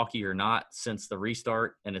him chalky or not since the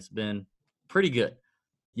restart, and it's been pretty good.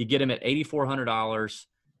 You get him at $8,400.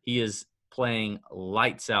 He is playing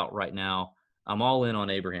lights out right now. I'm all in on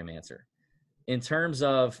Abraham Ancer. In terms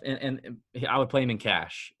of, and I would play him in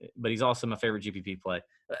cash, but he's also my favorite GPP play.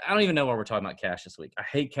 I don't even know why we're talking about cash this week. I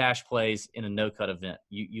hate cash plays in a no-cut event.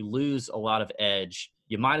 You lose a lot of edge.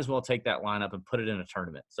 You might as well take that lineup and put it in a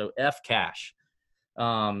tournament. So F cash.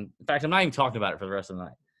 In fact, I'm not even talking about it for the rest of the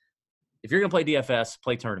night. If you're going to play DFS,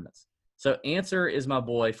 play tournaments. So Ancer is my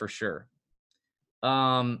boy for sure.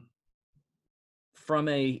 From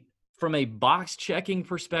a box checking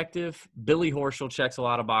perspective, Billy Horschel checks a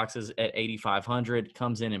lot of boxes at 8,500,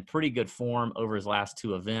 comes in pretty good form over his last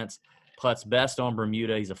 2 events, putts best on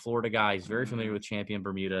Bermuda. He's a Florida guy. He's very familiar with Champion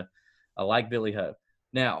Bermuda. I like Billy Ho.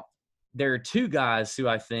 Now, there are 2 guys who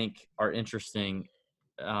I think are interesting,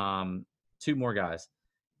 2 more guys,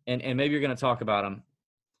 and maybe you're going to talk about them.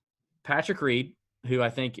 Patrick Reed, who I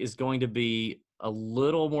think is going to be a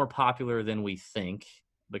little more popular than we think,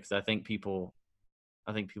 because I think people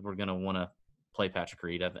are going to want to play Patrick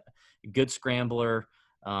Reed. Good scrambler,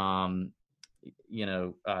 good.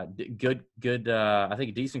 I think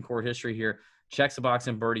a decent court history here. Checks the box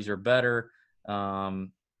and birdies are better.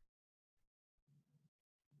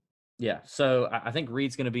 So I think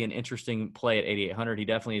Reed's going to be an interesting play at 8,800. He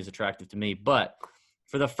definitely is attractive to me. But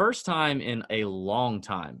for the first time in a long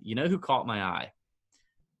time, you know who caught my eye?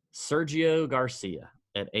 Sergio Garcia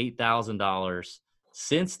at $8,000.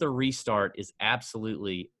 Since the restart is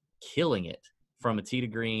absolutely killing it from a tee to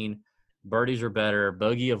green. Birdies are better,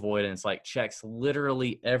 bogey avoidance, like checks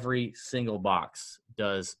literally every single box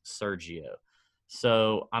does Sergio.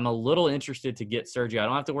 So I'm a little interested to get Sergio. I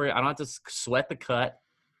don't have to worry. I don't have to sweat the cut,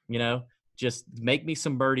 just make me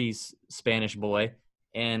some birdies, Spanish boy.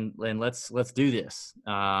 And let's do this.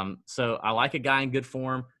 So I like a guy in good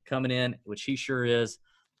form coming in, which he sure is.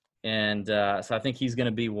 And so I think he's going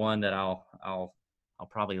to be one that I'll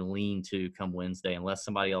probably lean to come Wednesday, unless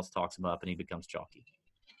somebody else talks him up and he becomes chalky.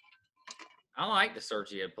 I like the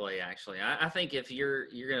Sergio play, actually. I think if you're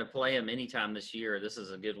going to play him anytime this year, this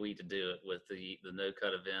is a good week to do it with the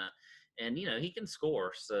no-cut event. And, he can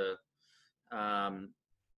score. So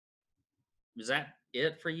is that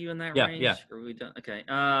it for you in that range? Yeah. Are we done? Okay.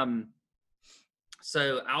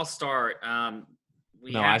 So I'll start.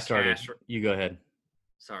 I started. You go ahead.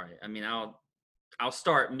 Sorry. I mean, I'll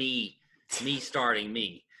start me starting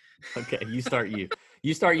me. Okay, you start you.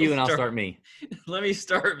 You start you, and I'll start me. Let me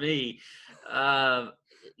start me.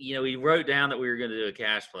 We wrote down that we were going to do a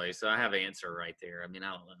cash play, so I have an answer right there. I mean,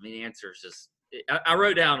 I don't know. I mean, the answer is just I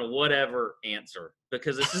wrote down whatever answer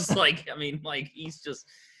because it's just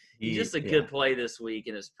he's just a good play this week,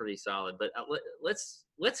 and it's pretty solid. But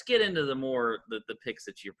let's get into the picks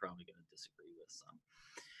that you're probably going to disagree with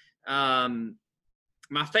some.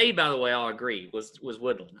 My fade, by the way, I'll agree, was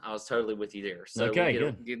Woodland. I was totally with you there. So okay,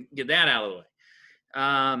 good. Get that out of the way.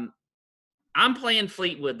 I'm playing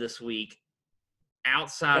Fleetwood this week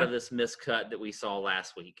outside of this miscut that we saw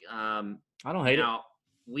last week. I don't hate it.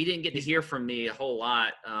 We didn't get to hear from me a whole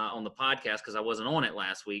lot on the podcast because I wasn't on it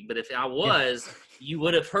last week. But if I was, you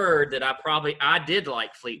would have heard that I did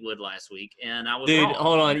like Fleetwood last week, and I was wrong.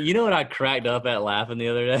 Hold on. You know what I cracked up at laughing the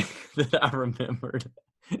other day that I remembered?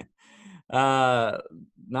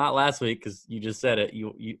 Not last week because you just said it.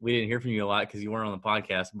 We didn't hear from you a lot because you weren't on the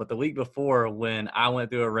podcast. But the week before, when I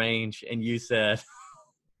went through a range and you said,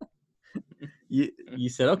 you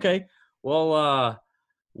said, okay, well,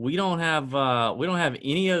 we have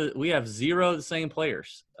zero of the same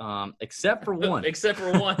players, except for one. Except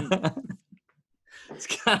for one. It's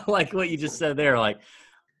kind of like what you just said there. Like,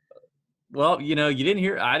 well, you didn't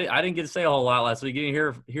hear. I didn't get to say a whole lot last week. You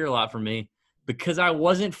didn't hear a lot from me because I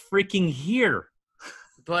wasn't freaking here.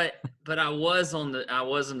 But I was in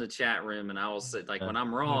the chat room, and I will say, like, when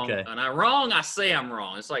I'm wrong, and I'm wrong, I say I'm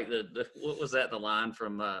wrong. It's like the what was that? The line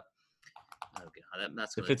from oh god,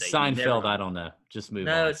 that's if it's Seinfeld, I don't know. Just move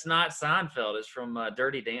on. No, it's not Seinfeld. It's from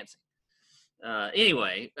Dirty Dancing.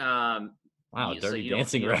 Anyway, wow, Dirty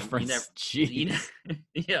Dancing reference.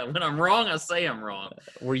 Yeah, when I'm wrong, I say I'm wrong.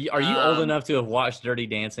 Are you old enough to have watched Dirty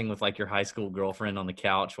Dancing with like your high school girlfriend on the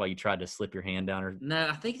couch while you tried to slip your hand down her? No,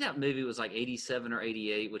 I think that movie was like 87 or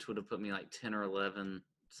 88, which would have put me like 10 or 11,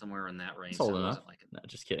 somewhere in that range. That's old enough. No,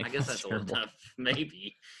 just kidding. I guess that's old enough,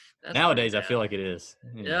 maybe. Nowadays, I feel like it is.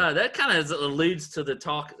 Yeah, that kind of alludes to the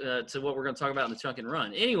talk to what we're going to talk about in the Chunk and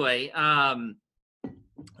Run. Anyway,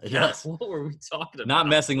 yes. What were we talking about? Not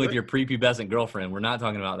messing with your prepubescent girlfriend. We're not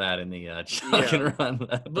talking about that in the Chunk and Run.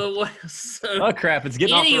 But what? So, oh crap! It's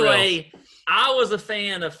getting off the rails. Anyway, I was a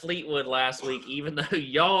fan of Fleetwood last week, even though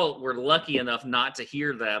y'all were lucky enough not to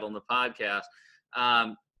hear that on the podcast.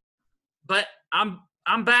 But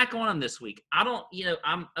I'm back on him this week.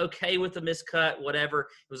 I'm okay with the miscut, whatever.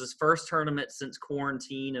 It was his first tournament since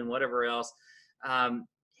quarantine and whatever else.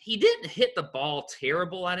 He didn't hit the ball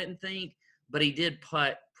terrible, I didn't think, but he did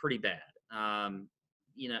putt pretty bad.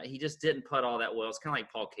 He just didn't putt all that well. It's kind of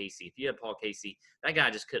like Paul Casey. If you had Paul Casey, that guy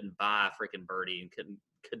just couldn't buy a freaking birdie and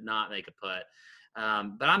could not make a putt.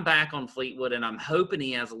 But I'm back on Fleetwood, and I'm hoping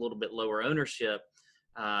he has a little bit lower ownership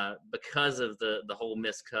because of the whole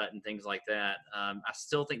miscut and things like that. I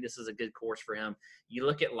still think this is a good course for him. You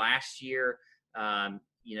look at last year,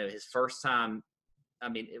 his first time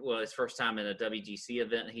in a WGC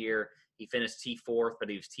event here. He finished T4th, but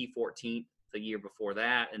he was T14th the year before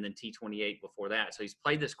that, and then T28 before that. So he's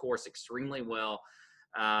played this course extremely well.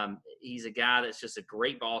 He's a guy that's just a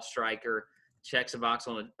great ball striker, checks a box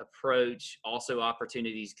on approach, also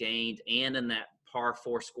opportunities gained, and in that par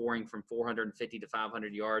 4 scoring from 450 to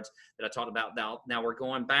 500 yards that I talked about. Now we're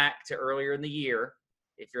going back to earlier in the year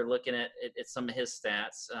if you're looking at some of his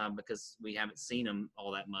stats because we haven't seen him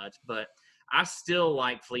all that much. But I still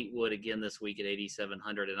like Fleetwood again this week at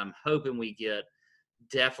 8,700, and I'm hoping we get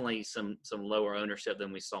definitely some lower ownership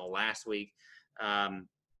than we saw last week. And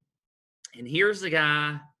here's the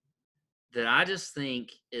guy that I just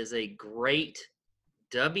think is a great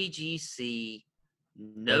WGC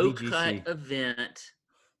no-cut event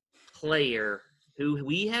player who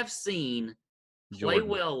we have seen play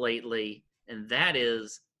well lately, and that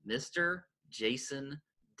is Mr. Jason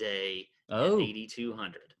Day at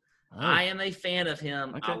 8,200. I am a fan of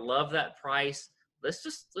him. Okay. I love that price. Let's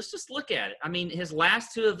just look at it. I mean, his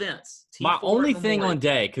last two events. My only thing on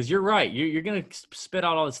Day, because you're right, you're going to spit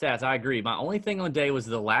out all the stats. I agree. My only thing on Day was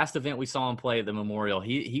the last event we saw him play at the Memorial.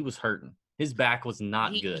 He was hurting. His back was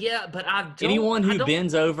not good. Yeah, but Anyone who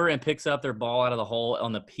bends over and picks up their ball out of the hole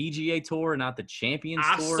on the PGA Tour, not the Champions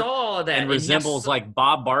Tour, saw that and resembles like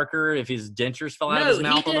Bob Barker if his dentures fell out of his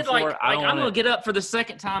mouth on the floor. I'm going to get up for the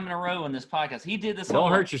second time in a row on this podcast. He did this.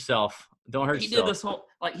 Don't hurt yourself. Don't hurt yourself. He did this whole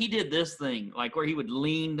he did this thing where he would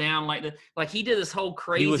lean down like this. Like he did this whole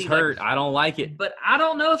crazy. He was hurt. I don't like it. But I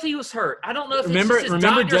don't know if he was hurt. I don't know if remember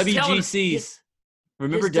WGCs.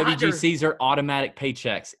 Remember WGCs are automatic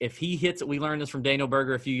paychecks. If he hits it, we learned this from Daniel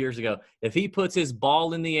Berger a few years ago. If he puts his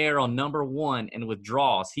ball in the air on number 1 and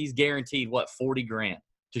withdraws, he's guaranteed $40,000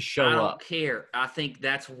 to show up. I don't care. I think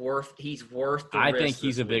he's worth the risk. I think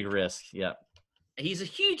he's a big risk. Yep. He's a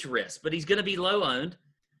huge risk, but he's going to be low owned.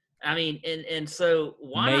 I mean, and so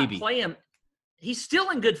why not play him? He's still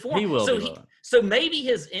in good form. He will. So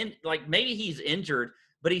maybe maybe he's injured,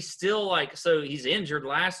 but he's still so he's injured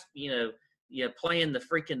last, playing the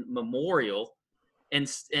freaking Memorial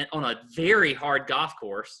and on a very hard golf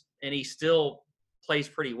course, and he still plays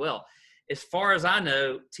pretty well. As far as I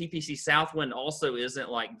know, TPC Southwind also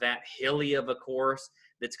isn't like that hilly of a course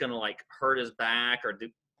that's going to hurt his back or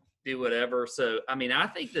do whatever. So, I mean, I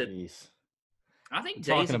think that Jeez. I think Jay's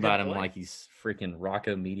talking about him like he's freaking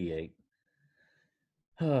Rocco Mediate.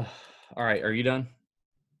 All right, are you done?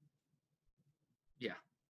 Yeah.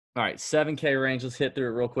 All right, 7K range. Let's hit through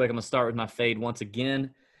it real quick. I'm going to start with my fade once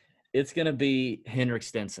again. It's going to be Henrik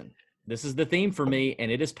Stenson. This is the theme for me,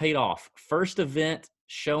 and it has paid off. First event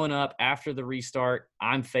showing up after the restart.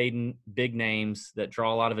 I'm fading big names that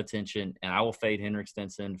draw a lot of attention, and I will fade Henrik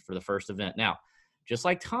Stenson for the first event. Now, just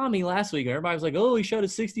like Tommy last week, everybody was like, oh, he showed a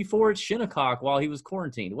 64 at Shinnecock while he was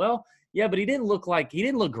quarantined. Well, yeah, but he didn't look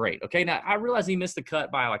great. Okay, now I realize he missed the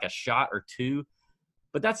cut by a shot or two,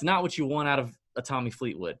 but that's not what you want out of a Tommy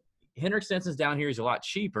Fleetwood. Henrik Stenson's down here. He's a lot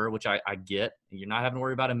cheaper, which I get. You're not having to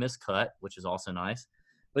worry about a missed cut, which is also nice.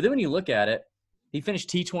 But then when you look at it, he finished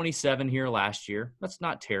T27 here last year. That's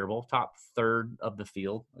not terrible. Top third of the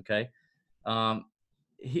field, okay?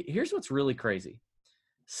 Here's what's really crazy.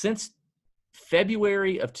 Since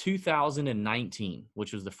February of 2019,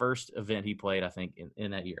 which was the first event he played, I think,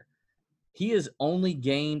 in that year, he has only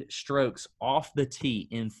gained strokes off the tee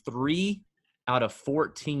in 3 out of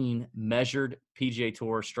 14 measured PGA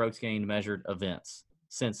Tour strokes gained measured events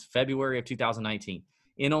since February of 2019.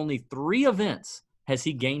 In only 3 events has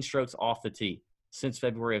he gained strokes off the tee since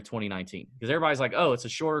February of 2019. Because everybody's like, oh, it's a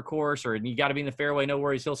shorter course, or you got to be in the fairway, no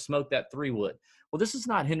worries, he'll smoke that 3-wood. Well, this is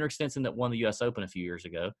not Henrik Stenson that won the U.S. Open a few years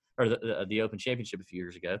ago, or the Open Championship a few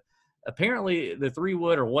years ago. Apparently, the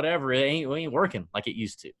 3-wood or whatever, it ain't working like it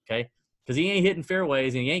used to, okay? Because he ain't hitting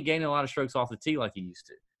fairways and he ain't gaining a lot of strokes off the tee like he used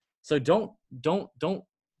to. So don't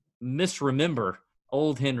misremember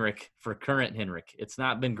old Henrik for current Henrik. It's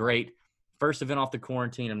not been great. First event off the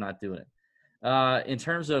quarantine, I'm not doing it. In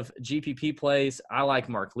terms of GPP plays, I like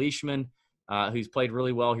Mark Leishman, who's played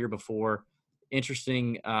really well here before.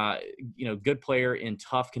 Interesting, good player in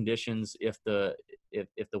tough conditions. If the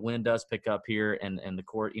wind does pick up here and the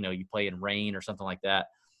court, you play in rain or something like that,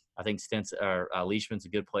 I think Leishman's a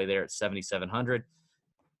good play there at 7,700.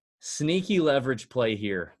 Sneaky leverage play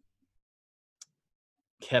here.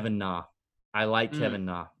 Kevin Na. I like Kevin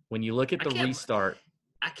Na. When you look at the restart.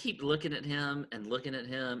 I keep looking at him, and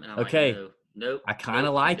I'm okay. like, nope. I kind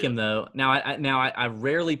of like him, though. Now, I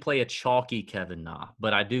rarely play a chalky Kevin Na,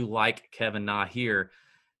 but I do like Kevin Na here.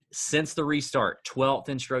 Since the restart, 12th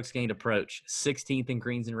in strokes gained approach, 16th in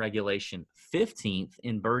greens in regulation, 15th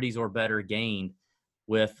in birdies or better gained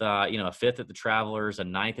with, a 5th at the Travelers, a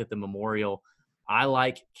 9th at the Memorial. I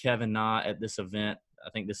like Kevin Na at this event. I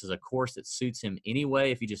think this is a course that suits him anyway.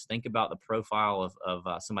 If you just think about the profile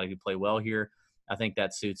of somebody who play well here, I think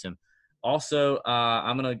that suits him. Also,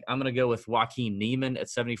 I'm gonna go with Joaquin Niemann at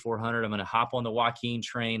 7,400. I'm gonna hop on the Joaquin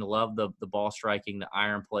train. Love the ball striking, the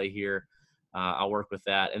iron play here. I'll work with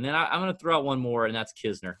that, and then I'm gonna throw out one more, and that's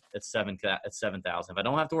Kisner at 7,000. If I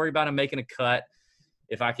don't have to worry about him making a cut,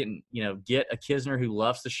 if I can, get a Kisner who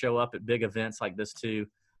loves to show up at big events like this too.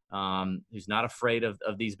 Who's not afraid of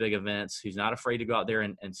these big events, who's not afraid to go out there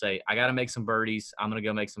and say, I got to make some birdies. I'm going to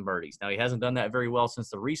go make some birdies. Now, he hasn't done that very well since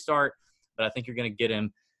the restart, but I think you're going to get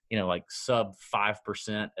him, sub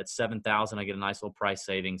 5% at 7,000. I get a nice little price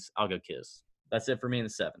savings. I'll go Kiz. That's it for me in the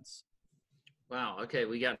sevens. Wow. Okay.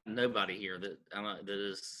 We got nobody here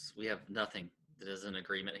we have nothing that is in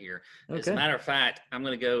agreement here. Okay. As a matter of fact, I'm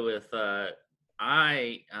going to go with,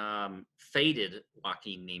 I faded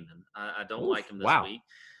Joaquin Niemann. I don't like him this week.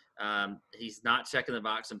 He's not checking the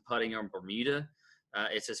box and putting on Bermuda.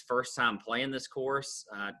 It's his first time playing this course.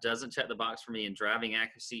 Doesn't check the box for me in driving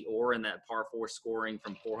accuracy or in that par 4 scoring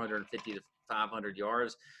from 450 to 500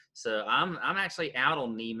 yards. So I'm actually out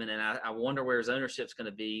on Niemann, and I wonder where his ownership's going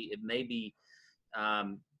to be. It may be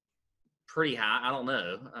pretty high. I don't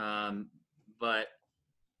know, but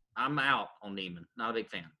I'm out on Niemann. Not a big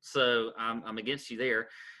fan. So I'm against you there.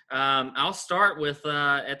 I'll start with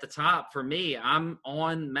at the top for me. I'm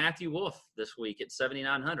on Matthew Wolff this week at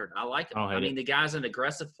 7,900. I like him. I mean, the guy's an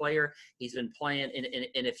aggressive player. He's been playing,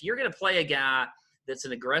 and if you're going to play a guy that's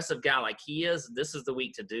an aggressive guy like he is, this is the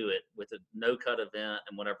week to do it with a no-cut event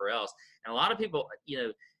and whatever else. And a lot of people,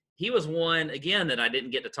 he was one, again, that I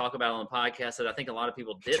didn't get to talk about on the podcast that I think a lot of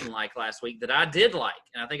people didn't like last week that I did like.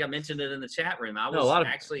 And I think I mentioned it in the chat room. I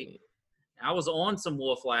was on some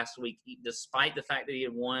Wolff last week, despite the fact that he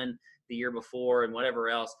had won the year before and whatever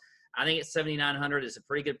else. I think at 7,900 is a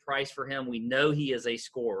pretty good price for him. We know he is a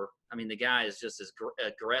scorer. I mean, the guy is just as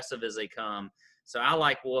aggressive as they come. So I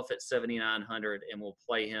like Wolff at 7,900, and we'll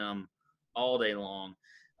play him all day long.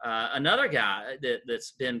 Another guy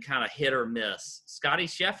that's been kind of hit or miss, Scotty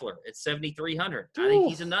Scheffler at 7,300. I think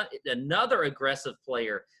he's another aggressive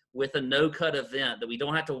player with a no-cut event that we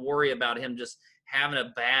don't have to worry about him just having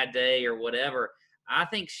a bad day or whatever. I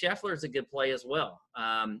think Scheffler is a good play as well.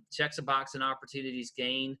 Checks a box in opportunities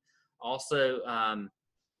gained. Also,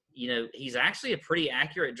 he's actually a pretty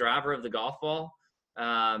accurate driver of the golf ball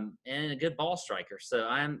and a good ball striker. So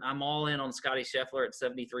I'm all in on Scotty Scheffler at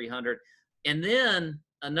 7,300. And then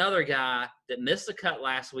another guy that missed the cut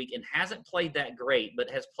last week and hasn't played that great, but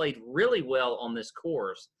has played really well on this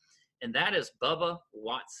course, and that is Bubba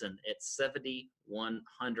Watson at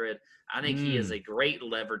 7,100. I think he is a great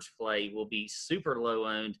leverage play, will be super low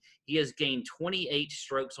owned. He has gained 28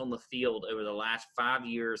 strokes on the field over the last 5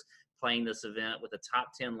 years playing this event with a top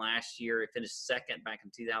 10 last year. He finished second back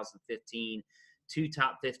in 2015, 2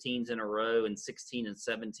 top 15s in a row in 16 and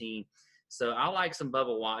 17. So I like some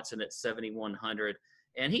Bubba Watson at 7,100.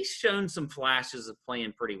 And he's shown some flashes of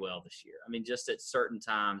playing pretty well this year. I mean, just at certain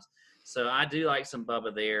times. So I do like some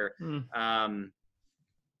Bubba there.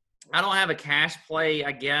 I don't have a cash play,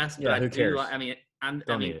 I guess, but I do.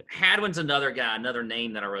 Hadwin's another guy, another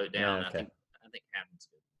name that I wrote down. I think Hadwin's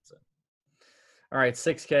good. So. All right,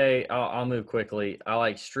 6K. I'll move quickly. I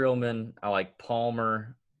like Streelman. I like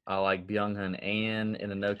Palmer. I like Byung-Hun An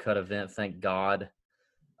in a no-cut event. Thank God.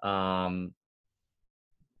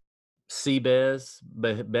 Seabez,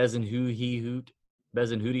 Bezenhooty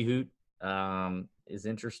Hoot is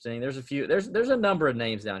interesting. There's a few. There's a number of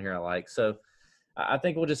names down here I like. So I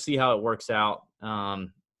think we'll just see how it works out.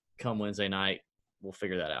 Come Wednesday night, we'll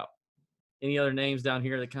figure that out. Any other names down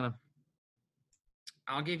here that kind of?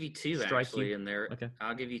 I'll give you two actually, and they're okay.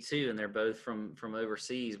 I'll give you two, and they're both from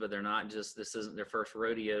overseas, but they're not just. This isn't their first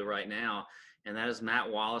rodeo right now, and that is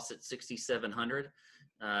Matt Wallace at 6,700.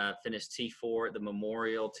 Finished T4 at the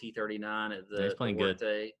Memorial, T39 at the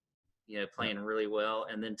Workday. Playing really well.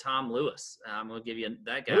 And then Tom Lewis. I'm going to give you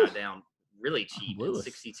that guy down really cheap at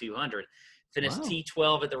 6,200. Finished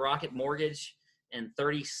T12 at the Rocket Mortgage and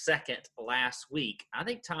 32nd last week. I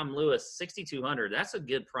think Tom Lewis, 6,200, that's a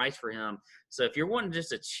good price for him. So if you're wanting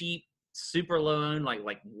just a cheap, super low owned, like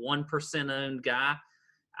 1% owned guy,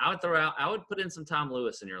 I would put in some Tom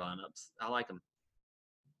Lewis in your lineups. I like him.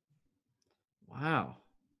 Wow.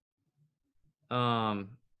 Man,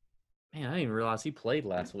 I didn't even realize he played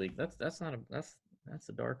last week. That's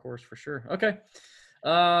a dark horse for sure. Okay.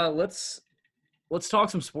 Let's talk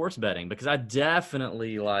some sports betting because I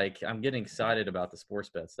definitely I'm getting excited about the sports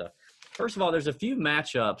bet stuff. First of all, there's a few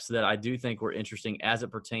matchups that I do think were interesting as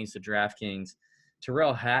it pertains to DraftKings.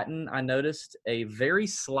 Tyrrell Hatton, I noticed a very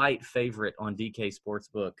slight favorite on DK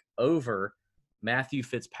Sportsbook over Matthew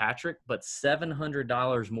Fitzpatrick, but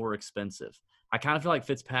 $700 more expensive. I kind of feel like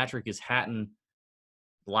Fitzpatrick is Hatton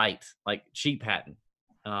light, like cheap Hatton.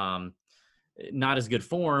 Not as good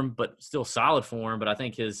form, but still solid form. But I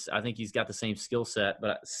think he's got the same skill set.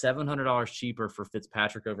 But $700 cheaper for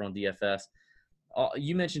Fitzpatrick over on DFS.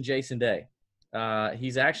 You mentioned Jason Day.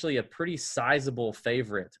 He's actually a pretty sizable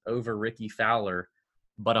favorite over Ricky Fowler,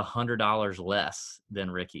 but $100 less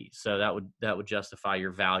than Ricky. So that would justify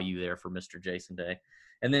your value there for Mr. Jason Day.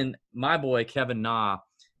 And then my boy Kevin Na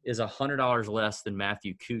is $100 less than Matt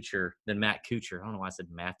Kuchar. I don't know why I said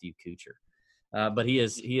Matthew Kuchar, but he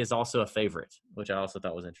is also a favorite, which I also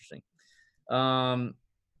thought was interesting. All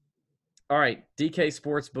right, DK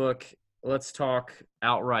Sportsbook. Let's talk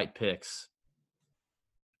outright picks.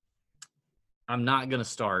 I'm not going to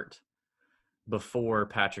start before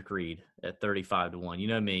Patrick Reed at 35 to 1. You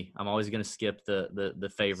know me. I'm always going to skip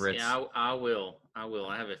the favorites. Yeah, I will.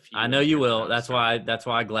 I have a few. I know you will. That's why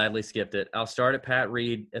I gladly skipped it. I'll start at Pat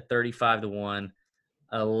Reed at 35 to 1.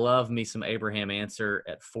 I love me some Abraham Answer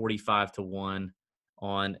at 45 to 1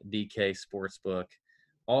 on DK Sportsbook.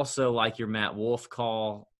 Also like your Matt Wolf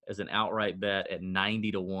call as an outright bet at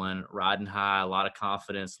 90 to 1, riding high, a lot of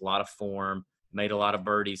confidence, a lot of form, made a lot of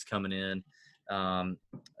birdies coming in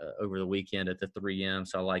over the weekend at the 3M.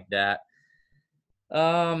 So I like that.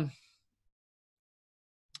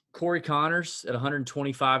 Corey Connors at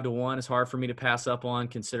 125 to 1 is hard for me to pass up on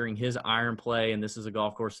considering his iron play. And this is a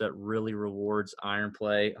golf course that really rewards iron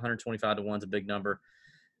play. 125 to 1 is a big number.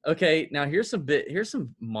 Okay. Now here's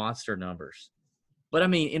some monster numbers, but I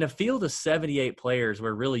mean, in a field of 78 players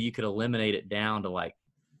where really you could eliminate it down to like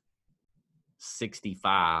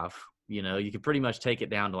 65, you could pretty much take it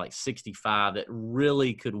down to like 65 that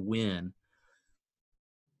really could win.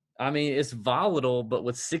 I mean, it's volatile, but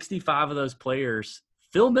with 65 of those players,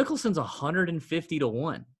 Phil Mickelson's 150 to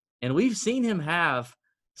 1. And we've seen him have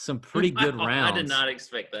some pretty good rounds. I did not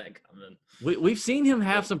expect that coming. We've seen him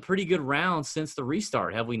have some pretty good rounds since the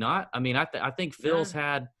restart, have we not? I mean, I think Phil's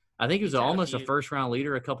had – I think he was almost a first-round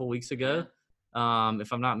leader a couple weeks ago,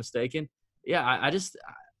 if I'm not mistaken. Yeah, I just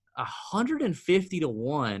 – 150 to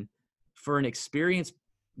 1 for an experienced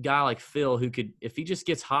guy like Phil who could – if he just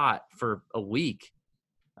gets hot for a week,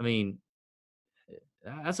 I mean,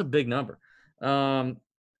 that's a big number.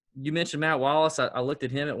 You mentioned Matt Wallace. I looked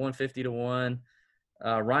at him at 150 to 1.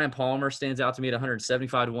 Ryan Palmer stands out to me at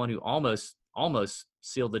 175 to 1, who almost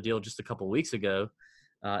sealed the deal just a couple weeks ago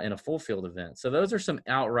in a full field event. So those are some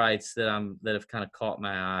outrights that have kind of caught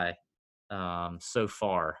my eye so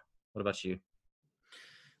far. What about you?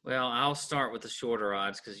 Well, I'll start with the shorter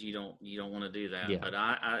odds because you don't want to do that. Yeah. But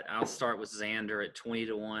I'll start with Xander at 20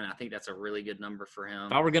 to 1. I think that's a really good number for him.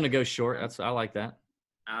 If I were going to go short, I like that.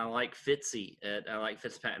 I like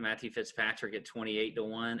Matthew Fitzpatrick at 28 to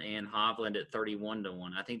 1 and Hovland at 31 to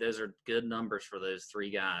 1. I think those are good numbers for those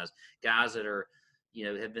three guys that are,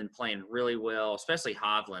 have been playing really well, especially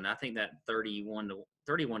Hovland. I think that 31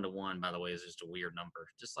 to 1, by the way, is just a weird number.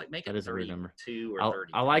 Just like make it 32 or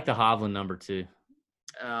 30. I like the Hovland number too.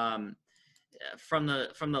 From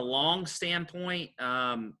the long standpoint,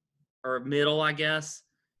 or middle, I guess,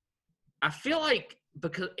 I feel like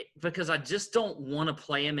because I just don't want to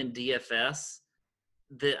play him in DFS,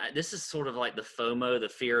 that this is sort of like the FOMO, the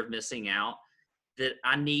fear of missing out, that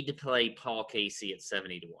I need to play Paul Casey at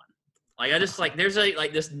 70 to 1. Like I just like there's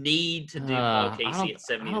this need to do Paul Casey at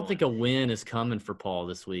 70 to 1. I don't think a win is coming for Paul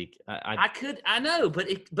this week. I know, but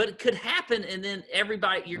it could happen, and then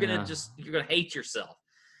everybody you're gonna hate yourself.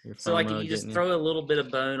 So like if you just throw a little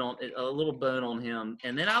bone on him,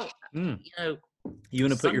 and then you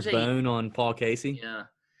want to put your bone on Paul Casey? Yeah.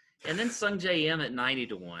 And then Sung J M at 90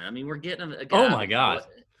 to 1. I mean, we're getting a guy. Oh my God.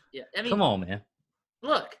 Yeah. I mean, come on, man.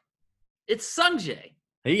 Look, it's Sung J.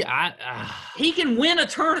 He can win a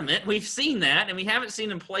tournament. We've seen that, and we haven't seen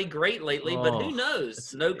him play great lately, but who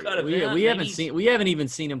knows? No cut of him. We haven't even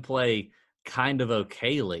seen him play kind of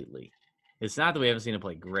okay lately. It's not that we haven't seen him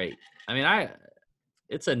play great. I mean,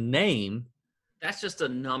 it's a name. That's just a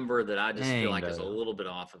number that I just feel like is a little bit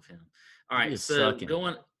off of him. All right, so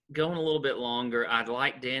going a little bit longer, I'd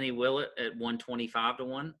like Danny Willett at 125 to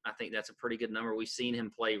 1. I think that's a pretty good number. We've seen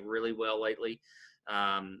him play really well lately.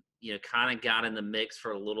 Kind of got in the mix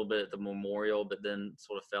for a little bit at the Memorial, but then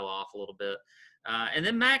sort of fell off a little bit. And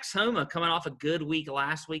then Max Homa coming off a good week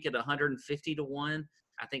last week at 150 to 1.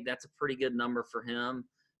 I think that's a pretty good number for him.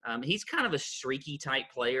 He's kind of a streaky type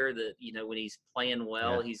player that, when he's playing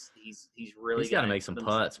well, he's really got to make some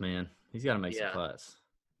putts, man. He's got to make some putts.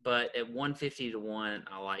 But at 150 to 1,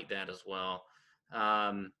 I like that as well.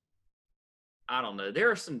 I don't know. There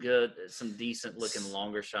are some decent looking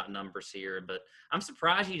longer shot numbers here, but I'm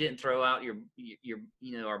surprised you didn't throw out your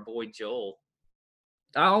our boy Joel.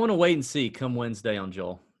 I want to wait and see come Wednesday on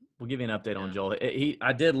Joel. We'll give you an update on Joel.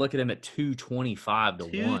 I did look at him at 225 to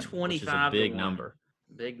 1, which is a big number.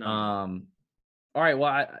 Big number. All right.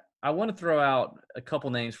 Well, I want to throw out a couple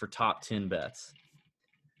names for top 10 bets.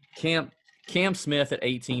 Cam Smith at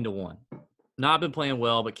 18 to 1. Not been playing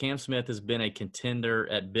well, but Cam Smith has been a contender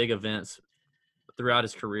at big events throughout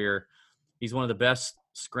his career. He's one of the best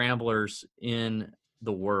scramblers in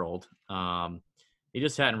the world. He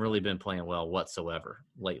just hadn't really been playing well whatsoever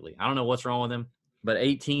lately. I don't know what's wrong with him, but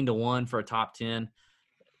 18 to 1 for a top 10,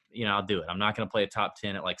 I'll do it. I'm not going to play a top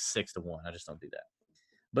 10 at like 6 to 1. I just don't do that.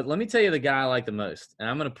 But let me tell you the guy I like the most, and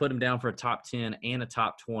I'm going to put him down for a top 10 and a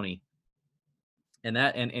top 20. And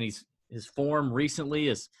his form recently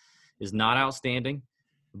is not outstanding,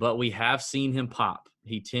 but we have seen him pop.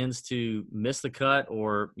 he tends to miss the cut,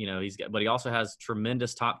 or but he also has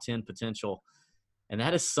tremendous top 10 potential, and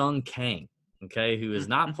that is Sung Kang. Okay, who has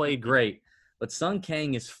not played great, but Sung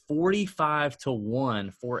Kang is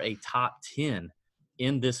 45-1 for a top 10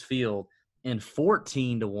 in this field, and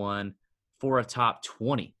 14-1 for a top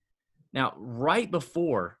 20. Now, right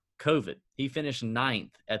before COVID, he finished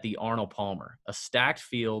 9th at the Arnold Palmer, a stacked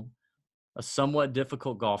field, a somewhat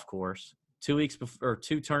difficult golf course. 2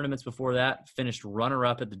 tournaments before that, finished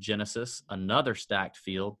runner-up at the Genesis, another stacked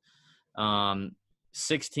field.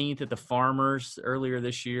 16th at the Farmers earlier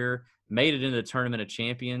this year, made it into the Tournament of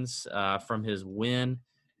Champions from his win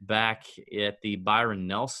back at the Byron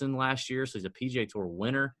Nelson last year. So he's a PGA Tour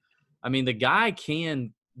winner. I mean, the guy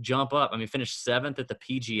can jump up. I mean, finished 7th at the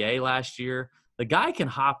PGA last year. The guy can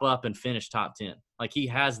hop up and finish top 10. Like, he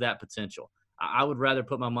has that potential. I would rather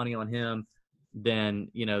put my money on him than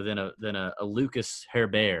a Lucas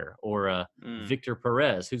Herbert or a Victor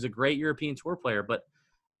Perez, who's a great European Tour player. But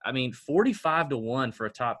I mean, 45-1 for a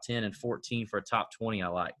top 10 and 14 for a top 20, I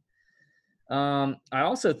like. I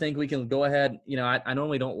also think we can go ahead. I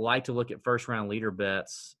normally don't like to look at first round leader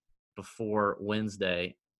bets before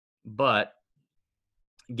Wednesday, but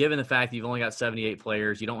given the fact that you've only got 78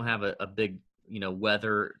 players, you don't have a big,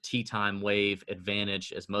 weather tee time wave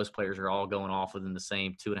advantage, as most players are all going off within the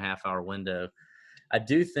same 2.5 hour window. I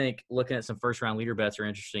do think looking at some first round leader bets are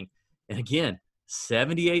interesting. And again,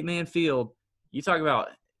 78-man field, you talk about,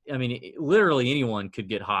 I mean, literally anyone could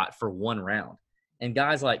get hot for one round. And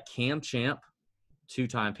guys like Cam Champ,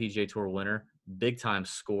 2-time PGA Tour winner, big-time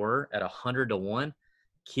scorer at 100-1.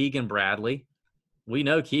 Keegan Bradley. We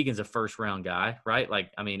know Keegan's a first-round guy, right?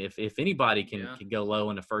 Like, I mean, if anybody can go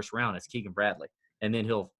low in the first round, it's Keegan Bradley. And then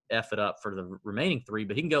he'll F it up for the remaining 3,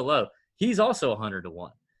 but he can go low. He's also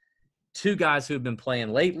 100-1. 2 guys who have been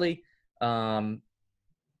playing lately, Bernd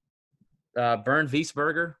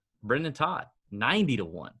Wiesberger, Brendan Todd,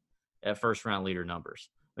 90-1 at first-round leader numbers.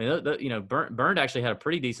 I mean, Bernd actually had a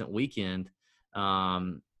pretty decent weekend,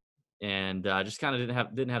 and just kind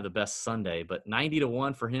of didn't have the best Sunday. But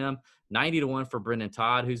 90-1 for him, 90-1 for Brendan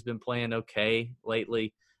Todd, who's been playing okay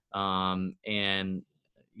lately. And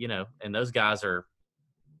those guys are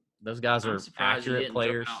accurate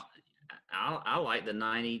players. I like the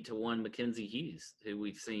 90-1 Mackenzie Hughes, who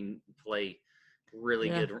we've seen play really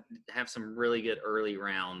good, have some really good early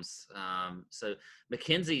rounds. So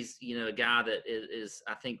Mackenzie's, a guy that is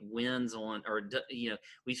I think wins on, or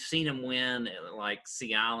we've seen him win at like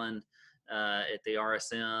Sea Island, at the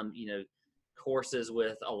RSM, courses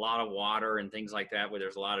with a lot of water and things like that, where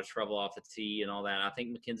there's a lot of trouble off the tee and all that. I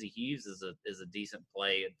think Mackenzie Hughes is a decent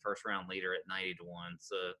play at first round leader at 90-1.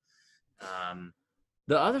 So,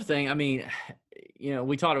 the other thing, I mean,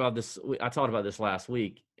 we talked about this. I talked about this last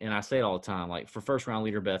week, and I say it all the time. Like, for first round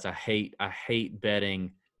leader bets, I hate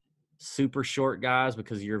betting super short guys,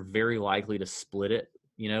 because you're very likely to split it.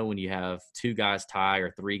 When you have 2 guys tie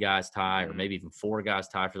or 3 guys tie, or maybe even 4 guys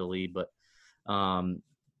tie for the lead. But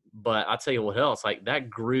I'll tell you what else. Like, that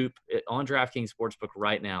group on DraftKings Sportsbook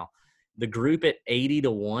right now, the group at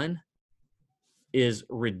 80-1 is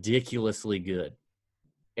ridiculously good.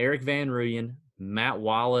 Eric Van Rooyen, Matt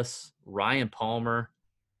Wallace, Ryan Palmer,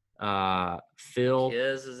 Phil,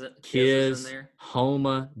 Kiz,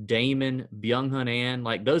 Homa, Damon, Byung-Hun An.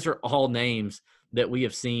 Like, those are all names that we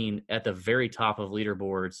have seen at the very top of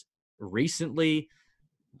leaderboards recently,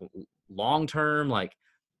 long-term. Like,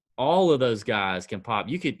 all of those guys can pop.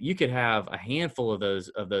 You could have a handful of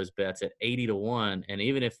those bets at 80-1, and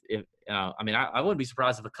even if I wouldn't be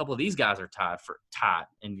surprised if a couple of these guys are tied,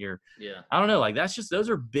 and I don't know, like, those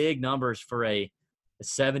are big numbers for a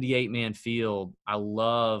 78-man field. I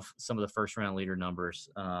love some of the first round leader numbers.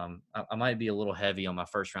 I might be a little heavy on my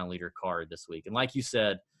first round leader card this week, and like you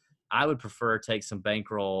said, I would prefer take some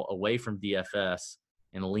bankroll away from DFS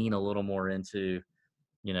and lean a little more into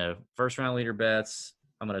first round leader bets.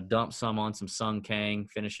 I'm going to dump some on some Sung Kang,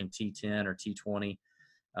 finishing T10 or T20,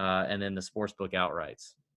 and then the sportsbook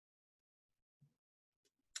outrights.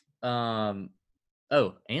 And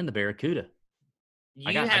the Barracuda.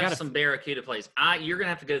 I got some Barracuda plays. You're going to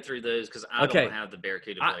have to go through those, because I don't have the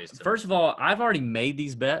Barracuda plays. First of all, I've already made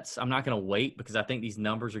these bets. I'm not going to wait, because I think these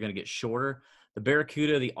numbers are going to get shorter. The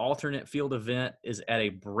Barracuda, the alternate field event, is at a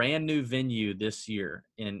brand new venue this year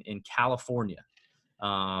in California.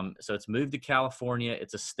 So it's moved to California.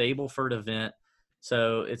 It's a Stableford event.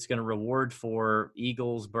 So it's going to reward for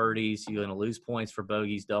eagles, birdies. You're going to lose points for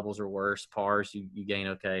bogeys, doubles or worse, pars. You gain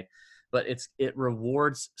okay. But it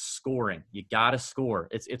rewards scoring. You got to score.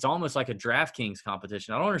 It's almost like a DraftKings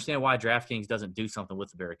competition. I don't understand why DraftKings doesn't do something with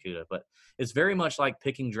the Barracuda, but it's very much like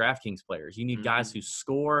picking DraftKings players. You need guys who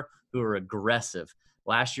score, who are aggressive.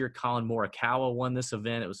 Last year, Colin Morikawa won this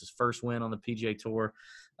event. It was his first win on the PGA Tour.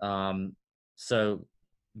 So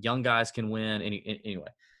young guys can win anyway.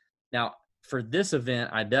 Now, for this event,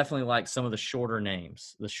 I definitely like some of the shorter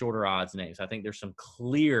names, the shorter odds names. I think there's some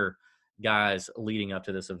clear guys leading up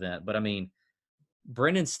to this event. But, I mean,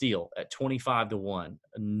 Brendan Steele at 25-1,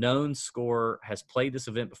 a known scorer, has played this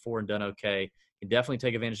event before and done okay. Can definitely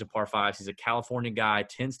take advantage of par fives. He's a California guy,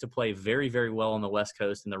 tends to play very, very well on the West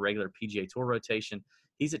Coast in the regular PGA Tour rotation.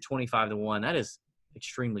 He's at 25-1. That is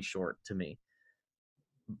extremely short to me.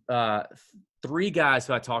 Three guys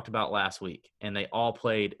who I talked about last week, and they all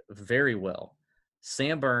played very well.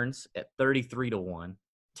 Sam Burns at 33-1,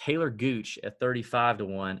 Taylor Gooch at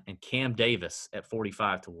 35-1, and Cam Davis at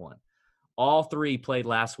 45-1. All three played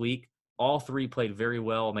last week. All three played very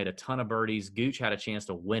well, made a ton of birdies. Gooch had a chance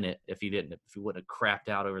to win it if he wouldn't have crapped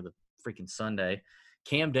out over the freaking Sunday.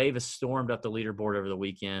 Cam Davis stormed up the leaderboard over the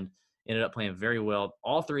weekend, ended up playing very well.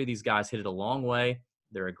 All three of these guys hit it a long way.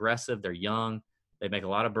 They're aggressive. They're young. They make a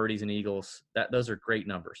lot of birdies and eagles. Those are great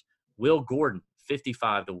numbers. Will Gordon,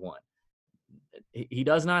 55-1. He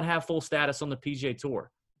does not have full status on the PGA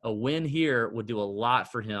Tour. A win here would do a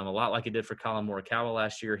lot for him, a lot like it did for Colin Morikawa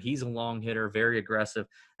last year. He's a long hitter, very aggressive.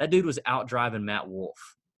 That dude was out driving Matt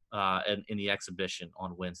Wolff in the exhibition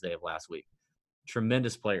on Wednesday of last week.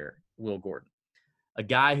 Tremendous player, Will Gordon. A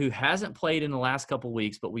guy who hasn't played in the last couple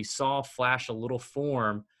weeks, but we saw flash a little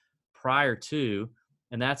form prior to,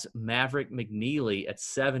 and that's Maverick McNeely at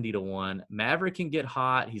 70-1. Maverick can get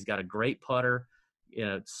hot. He's got a great putter,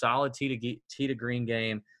 solid tee to green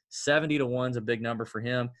game. 70-1 is a big number for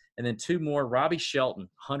him. And then two more, Robbie Shelton,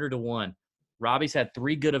 100-1. Robbie's had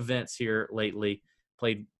three good events here lately,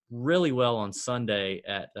 played really well on Sunday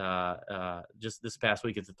at just this past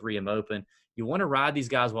week at the 3M Open. You want to ride these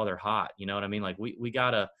guys while they're hot. You know what I mean? Like we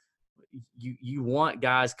got to – you want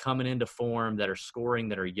guys coming into form that are scoring,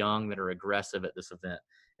 that are young, that are aggressive at this event.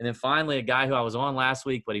 And then finally, a guy who I was on last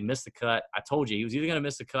week, but he missed the cut. I told you he was either going to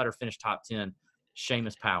miss the cut or finish top 10,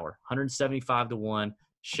 Seamus Power, 175-1.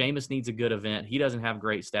 Seamus needs a good event. He doesn't have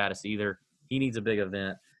great status either. He needs a big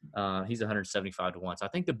event. He's 175-1. So I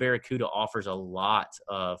think the Barracuda offers a lot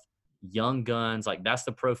of young guns. Like that's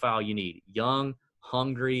the profile you need. Young,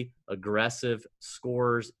 hungry, aggressive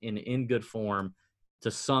scorers in good form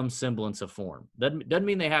to some semblance of form. Doesn't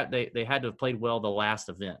mean they had to have played well the last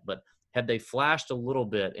event, but had they flashed a little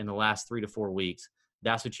bit in the last 3 to 4 weeks,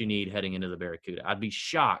 that's what you need heading into the Barracuda. I'd be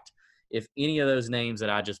shocked if any of those names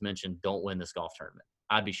that I just mentioned don't win this golf tournament.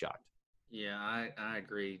 I'd be shocked. Yeah, I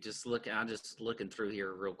agree. I'm just looking through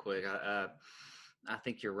here real quick. I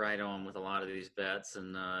think you're right on with a lot of these bets,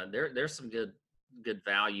 and there's some good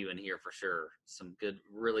value in here for sure. Some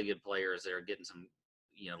really good players that are getting some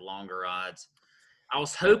longer odds. I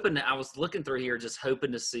was looking through here, just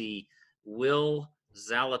hoping to see Will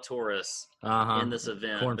Zalatoris in this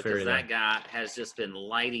event because that guy has just been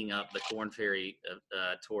lighting up the Korn Ferry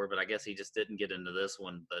Tour, but I guess he just didn't get into this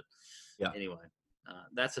one. But anyway.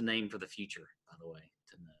 That's a name for the future, by the way.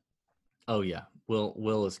 Oh, yeah.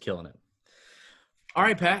 Will is killing it. All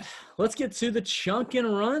right, Pat, let's get to the chunk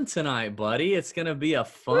and run tonight, buddy. It's going to be a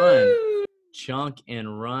fun chunk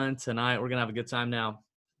and run tonight. We're going to have a good time now.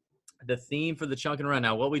 The theme for the chunk and run.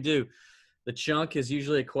 Now, what we do, the chunk is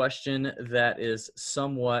usually a question that is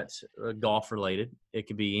somewhat golf-related. It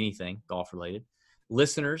could be anything golf-related.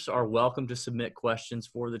 Listeners are welcome to submit questions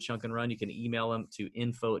for the Chunk and Run. You can email them to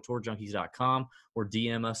info@tourjunkies.com or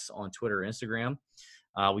DM us on Twitter or Instagram.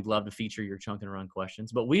 We'd love to feature your Chunk and Run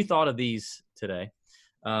questions. But we thought of these today.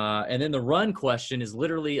 And then the run question is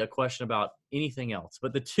literally a question about anything else.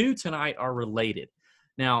 But the two tonight are related.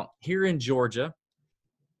 Now, here in Georgia,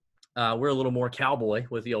 we're a little more cowboy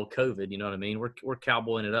with the old COVID. You know what I mean? We're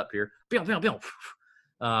cowboying it up here. We're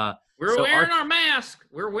wearing our mask.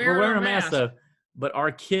 We're wearing our mask, though. But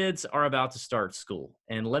our kids are about to start school.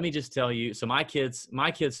 And let me just tell you, so my kids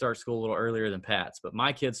start school a little earlier than Pat's, but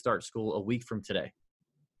my kids start school a week from today.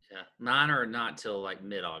 Yeah. Mine are not till like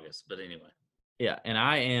mid-August, but anyway. Yeah. And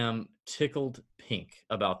I am tickled pink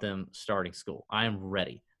about them starting school. I am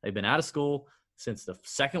ready. They've been out of school since the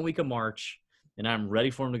second week of March, and I'm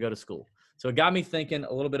ready for them to go to school. So it got me thinking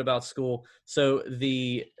a little bit about school. So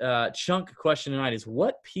the chunk question tonight is,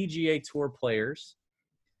 what PGA Tour players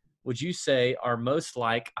would you say are most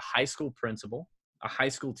like a high school principal, a high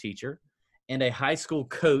school teacher, and a high school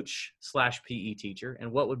coach / PE teacher?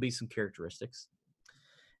 And what would be some characteristics?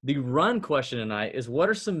 The run question tonight is, what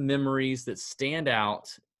are some memories that stand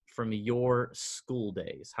out from your school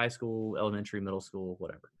days, high school, elementary, middle school,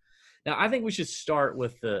 whatever? Now, I think we should start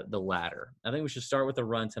with the latter. I think we should start with the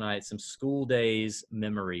run tonight, some school days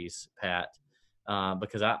memories, Pat.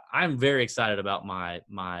 because I'm very excited about my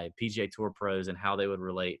PGA Tour pros and how they would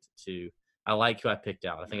relate to. I like who I picked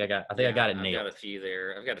out. I think I got it nailed. I've got a few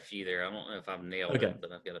there. I don't know if I've nailed it,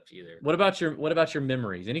 but I've got a few there. What about your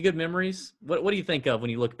memories? Any good memories? What do you think of when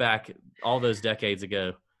you look back all those decades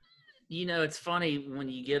ago? It's funny when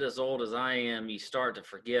you get as old as I am, you start to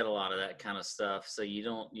forget a lot of that kind of stuff. So you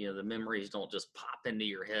don't, the memories don't just pop into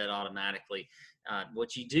your head automatically.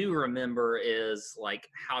 What you do remember is like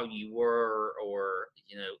how you were, or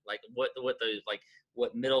like what those, like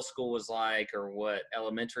what middle school was like, or what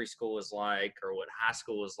elementary school was like, or what high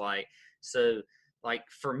school was like. So like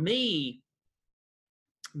for me,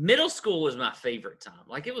 middle school was my favorite time.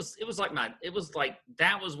 Like it was like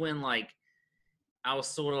that was when like I was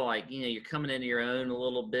sort of like, you're coming into your own a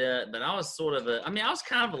little bit, but I was sort of I was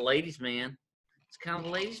kind of a ladies' man. It's kind of a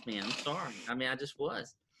ladies' man. I'm sorry. I just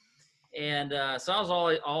was. And so I was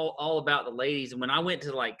all about the ladies. And when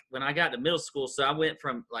I got to middle school, so I went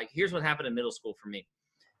from like, here's what happened in middle school for me.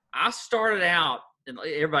 I started out, and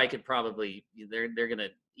everybody could probably, they're not going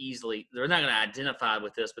to identify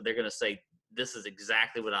with this, but they're going to say, this is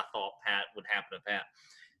exactly what I thought would happen to Pat.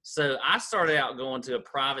 So I started out going to a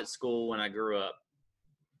private school when I grew up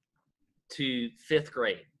to 5th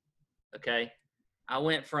grade. Okay. I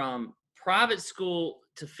went from private school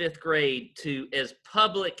to 5th grade to as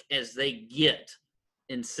public as they get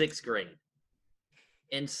in 6th grade.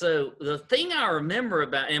 And so the thing I remember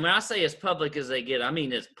about, and when I say as public as they get, I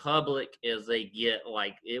mean as public as they get.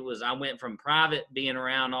 Like I went from private, being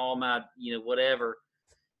around all my, whatever,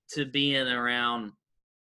 to being around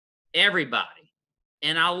everybody.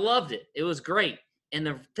 And I loved it. It was great. And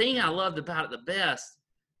the thing I loved about it the best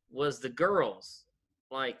was the girls.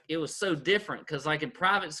 Like, it was so different because, like, in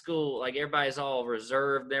private school, like, everybody's all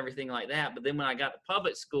reserved and everything like that. But then when I got to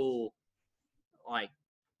public school, like,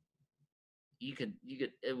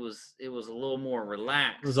 it was a little more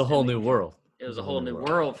relaxed. It was a whole new world. It was a whole new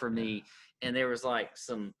world for me. And there was, like,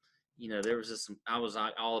 I was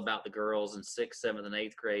all about the girls in 6th, 7th, and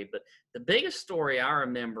 8th grade. But the biggest story I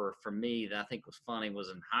remember for me that I think was funny was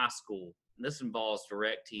in high school. And this involves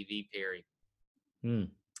DirecTV, Perry.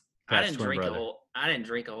 I didn't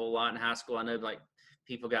drink a whole lot in high school. I know like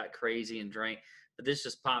people got crazy and drank, but this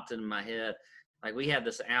just popped into my head. Like we had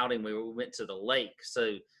this outing where we went to the lake.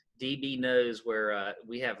 So DB knows where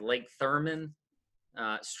we have Lake Thurman,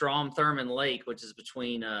 Strom Thurmond Lake, which is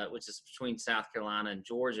between South Carolina and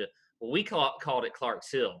Georgia. Well, we called it Clarks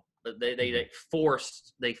Hill, but they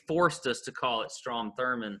forced us to call it Strom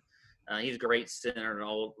Thurmond. He's a great senator, an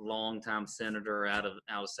old, long-time senator out of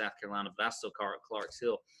South Carolina, but I still call it Clarks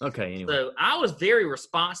Hill. Okay, anyway. So I was very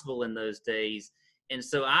responsible in those days, and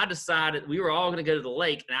so I decided we were all going to go to the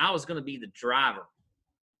lake, and I was going to be the driver.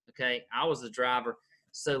 Okay, I was the driver.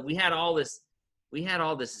 So we had all this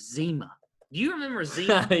Zima. Do you remember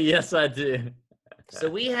Zima? Yes, I do. So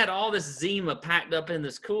we had all this Zima packed up in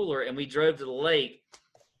this cooler, and we drove to the lake,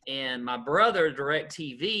 and my brother,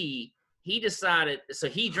 DirecTV, he decided, so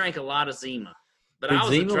he drank a lot of Zima. But I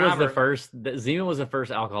was Zima the driver. Zima was the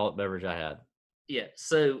first alcoholic beverage I had. Yeah,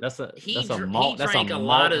 so that's a malt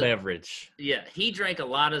beverage. Yeah, he drank a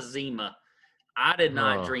lot of Zima. I did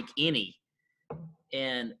not drink any.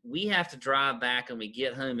 And we have to drive back, and we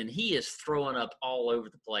get home, and he is throwing up all over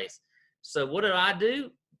the place. So what did I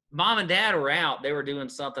do? Mom and Dad were out. They were doing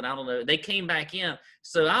something. I don't know. They came back in.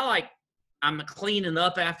 So I'm cleaning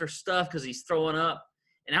up after stuff because he's throwing up.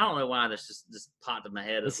 And I don't know why this just popped in my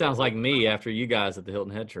head. This sounds like me after you guys at the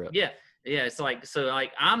Hilton Head trip. Yeah. It's like, so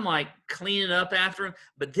like, I'm like cleaning up after him,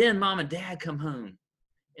 but then Mom and Dad come home,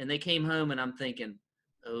 and they came home, and I'm thinking,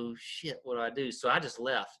 oh shit, what do I do? So I just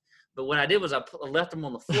left. But what I did was I left him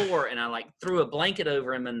on the floor, and I like threw a blanket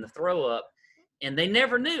over him in the throw up, and they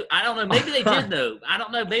never knew. I don't know. Maybe they did know. I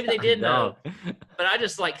don't know. Maybe they did know. But I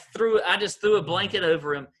just like threw a blanket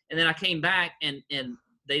over him, and then I came back, and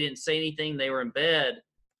they didn't say anything. They were in bed.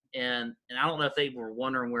 And I don't know if they were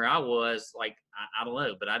wondering where I was. Like, I don't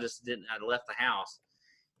know, but I just didn't. I left the house.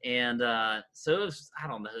 And so it was, I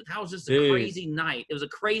don't know. That was just a crazy night. It was a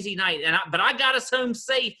crazy night. But I got us home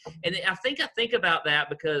safe. And I think about that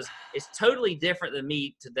because it's totally different than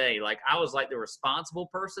me today. Like, I was like the responsible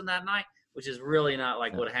person that night, which is really not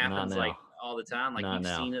like what happens like all the time. Like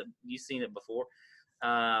you've seen it before.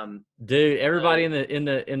 Dude, everybody in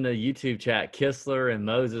the YouTube chat, Kistler and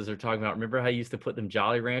Moses are talking about, remember how you used to put them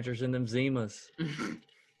Jolly Ranchers in them Zimas?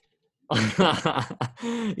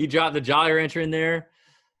 You dropped the Jolly Rancher in there.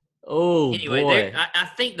 Oh, anyway, boy. I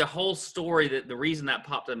think the whole story, that the reason that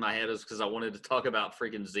popped in my head is because I wanted to talk about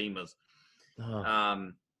freaking Zimas.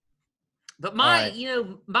 But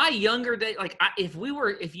my younger day, like if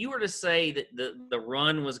you were to say that the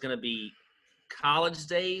run was going to be college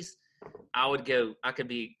days, I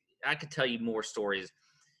could tell you more stories.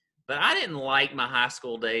 But I didn't like my high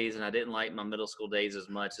school days, and I didn't like my middle school days as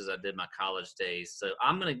much as I did my college days. So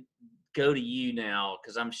I'm going to go to you now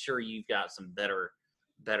because I'm sure you've got some better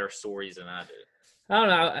stories than I do. I don't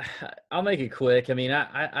know. I'll make it quick. I mean,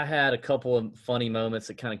 I had a couple of funny moments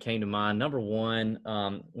that kind of came to mind. Number one,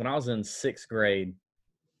 when I was in 6th grade,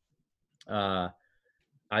 I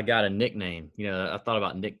got a nickname. You know, I thought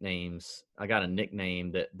about nicknames. I got a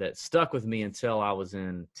nickname that stuck with me until I was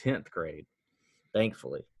in 10th grade,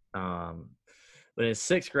 thankfully. But in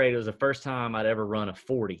 6th grade, it was the first time I'd ever run a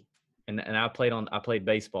 40. And I played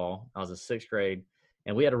baseball. I was in 6th grade,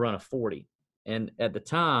 and we had to run a 40. And at the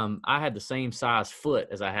time, I had the same size foot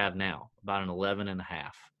as I have now, about an 11 and a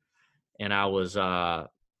half. And I was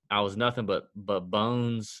nothing but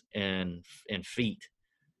bones and feet.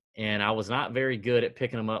 And I was not very good at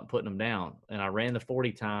picking them up and putting them down. And I ran the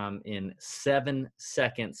 40 time in 7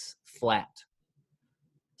 seconds flat.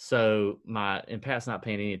 So and Pat's not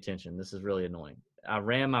paying any attention. This is really annoying. I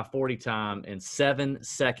ran my 40 time in 7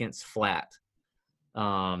 seconds flat. That's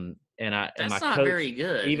my not coach, very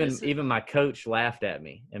good. Even my coach laughed at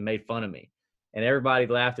me and made fun of me. And everybody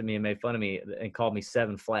laughed at me and made fun of me and called me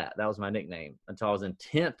 7 flat. That was my nickname until I was in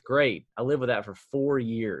 10th grade. I lived with that for 4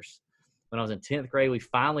 years. When I was in 10th grade, we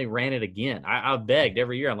finally ran it again. I begged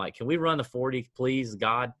every year. I'm like, can we run the 40, please,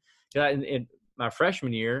 God? In my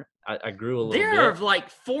freshman year, I grew a little bit. There are like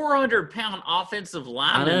 400-pound offensive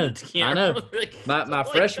linemen. I know. My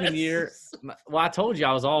freshman year, I told you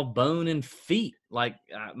I was all bone and feet. Like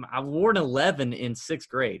I wore an 11 in 6th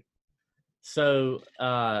grade. So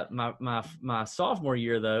my sophomore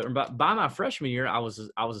year, though, or by my freshman year, I was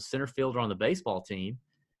a center fielder on the baseball team,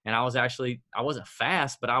 and I wasn't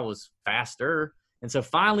fast, but I was faster. And so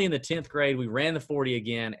finally in the 10th grade, we ran the 40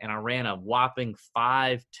 again, and I ran a whopping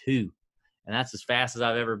 5.2. And that's as fast as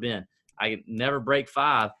I've ever been. I could never break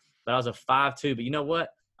 5, but I was a 5.2. But you know what?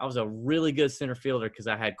 I was a really good center fielder because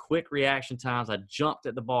I had quick reaction times. I jumped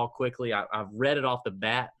at the ball quickly. I read it off the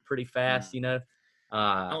bat pretty fast, you know.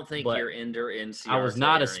 I don't think you're under NCAA. I was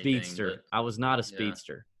not a speedster.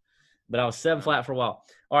 But I was 7 flat for a while.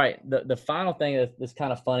 All right, the final thing that's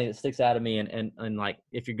kind of funny that sticks out of me, and like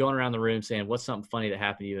if you're going around the room saying what's something funny that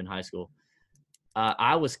happened to you in high school,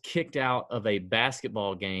 I was kicked out of a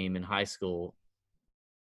basketball game in high school,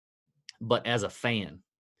 but as a fan,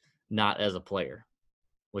 not as a player,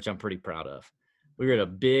 which I'm pretty proud of. We were at a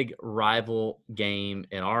big rival game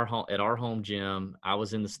at our home gym. I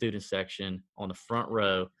was in the student section on the front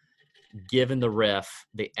row, giving the ref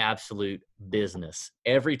the absolute business.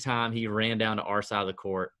 Every time he ran down to our side of the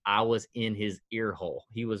court, I was in his ear hole.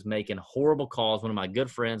 He was making horrible calls. One of my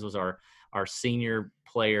good friends was our senior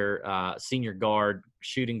player, senior guard,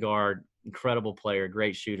 shooting guard, incredible player,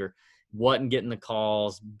 great shooter, wasn't getting the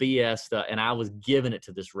calls, BS stuff, and I was giving it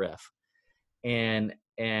to this ref. And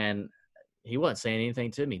he wasn't saying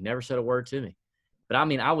anything to me, never said a word to me. But I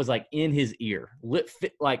mean, I was like in his ear,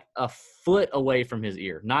 like a foot away from his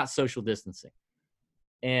ear, not social distancing.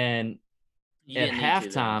 And at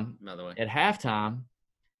halftime,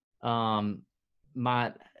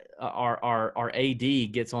 our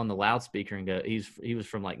AD gets on the loudspeaker and go. He was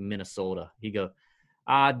from like Minnesota. He go,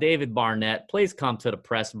 David Barnett, please come to the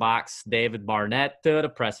press box. David Barnett to the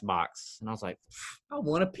press box. And I was like, I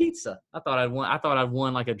won a pizza. I thought I'd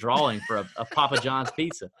won like a drawing for a Papa John's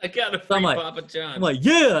pizza. I got a free Papa John's. I'm like,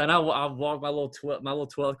 yeah. And I walked my little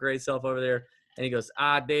 12th grade self over there, and he goes,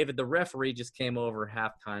 David, the referee just came over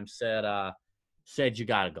halftime, said you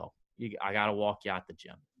gotta go. I gotta walk you out the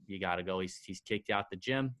gym. You gotta go. He's kicked you out the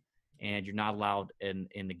gym, and you're not allowed in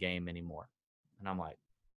the game anymore. And I'm like,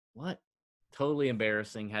 what? Totally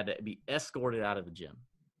embarrassing. Had to be escorted out of the gym.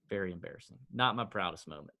 Very embarrassing. Not my proudest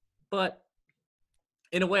moment. But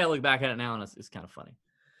in a way, I look back at it now, and it's kind of funny.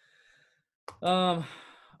 All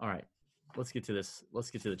right. Let's get to this.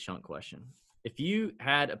 Let's get to the chunk question. If you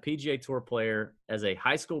had a PGA Tour player as a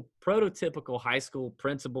prototypical high school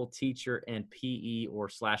principal, teacher, and PE or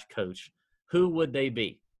 / coach, who would they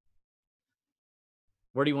be?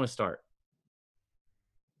 Where do you want to start?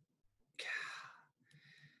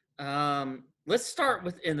 Let's start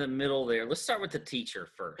in the middle there. Let's start with the teacher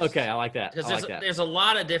first. Okay, I like that. Because there's a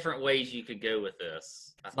lot of different ways you could go with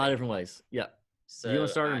this. A lot of different ways. Yeah. So you want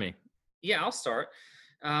to start with me? Yeah, I'll start.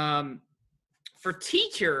 For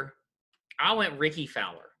teacher, I went Ricky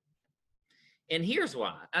Fowler. And here's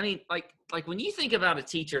why. I mean, like when you think about a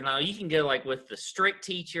teacher now, you can go like with the strict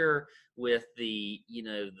teacher, with the,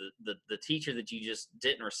 the teacher that you just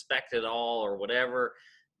didn't respect at all or whatever.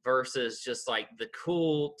 versus just like the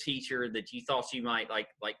cool teacher that you thought you might like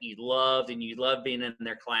you loved, and you loved being in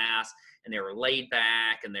their class, and they were laid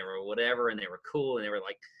back and they were whatever, and they were cool, and they were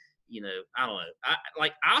like, I don't know.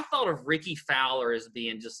 I thought of Ricky Fowler as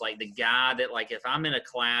being just like the guy that, like, if I'm in a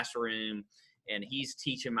classroom and he's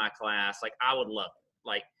teaching my class, like, I would love it.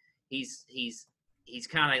 Like, he's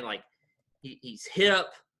kind of like, he's hip,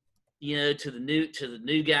 to the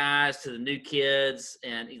new guys, to the new kids,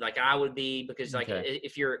 and like I would be, because like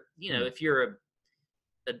if you're if you're a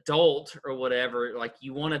adult or whatever, like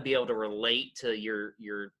you want to be able to relate to your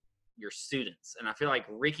students, and I feel like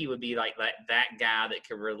Ricky would be like that guy that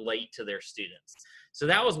can relate to their students. So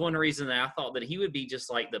that was one reason that I thought that he would be just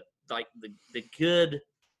like the good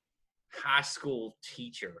high school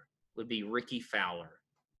teacher would be Ricky Fowler.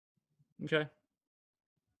 Okay.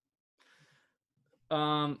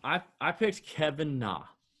 I picked Kevin Na.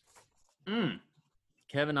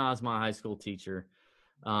 Kevin Na is my high school teacher.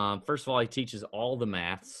 First of all, he teaches all the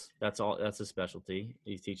maths. That's his specialty.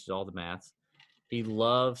 He teaches all the maths. He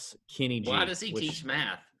loves Kenny G. Why does he teach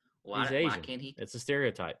math? Why can't he? It's a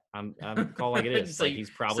stereotype. I'm called like it is. So, like he's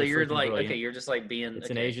probably so you're like brilliant. Okay, you're just like being. It's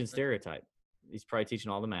an Asian stereotype. He's probably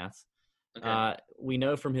teaching all the maths. Okay. We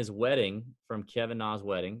know from his wedding, from Kevin Na's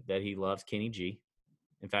wedding, that he loves Kenny G.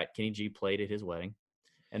 In fact, Kenny G played at his wedding.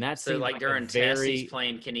 And that's so like during tests, he's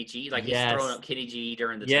playing Kenny G. Like he's throwing up Kenny G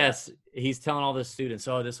during the test. Yes, he's telling all the students,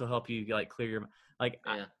 "Oh, this will help you like clear your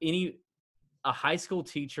a high school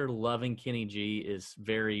teacher loving Kenny G is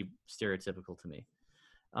very stereotypical to me."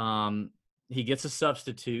 He gets a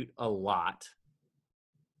substitute a lot,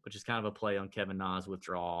 which is kind of a play on Kevin Na's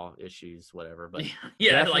withdrawal issues, whatever. But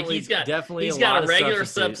like he's got a regular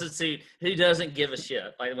substitute who doesn't give a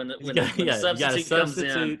shit. Like when the substitute comes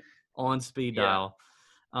in on speed dial.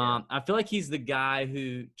 I feel like he's the guy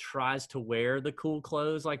who tries to wear the cool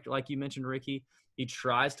clothes, like you mentioned, Ricky. He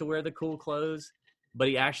tries to wear the cool clothes, but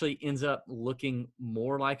he actually ends up looking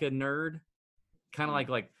more like a nerd. Kind of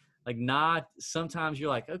like nah. Sometimes you're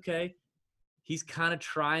like, okay, he's kind of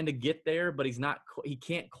trying to get there, but he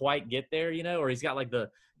can't quite get there, or he's got like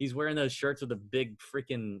he's wearing those shirts with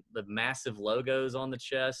the massive logos on the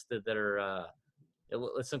chest that are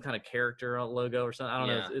it's some kind of character logo or something. I don't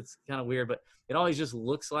know. It's kind of weird, but it always just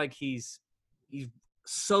looks like he's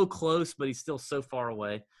so close, but he's still so far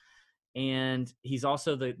away. And he's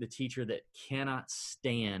also the teacher that cannot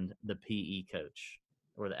stand the PE coach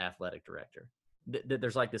or the athletic director.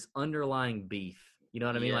 There's like this underlying beef. You know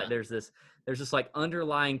what I mean? Like there's this like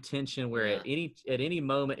underlying tension where at any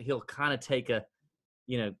moment he'll kind of take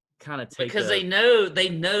because they know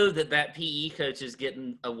that PE coach is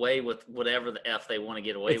getting away with whatever the F they want to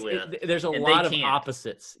get away with. There's a lot of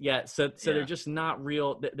opposites. Yeah. So they're just not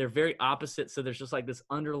real. They're very opposite. So there's just like this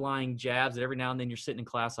underlying jabs that every now and then you're sitting in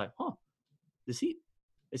class like, is he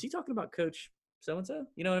talking about Coach so-and-so?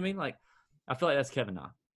 You know what I mean? Like, I feel like that's Kevin Na.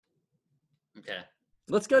 Okay.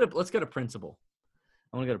 Let's go to principal.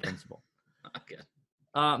 I want to go to principal. Okay.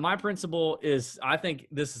 My principal is, I think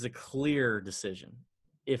this is a clear decision.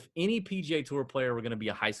 If any PGA Tour player were going to be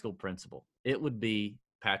a high school principal, it would be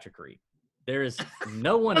Patrick Reed. There is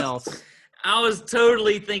no one else. I was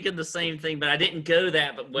totally thinking the same thing, but I didn't go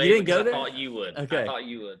that way. You didn't go there? I thought you would. Okay. I thought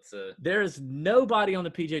you would. So there is nobody on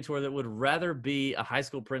the PGA Tour that would rather be a high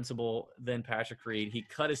school principal than Patrick Reed. He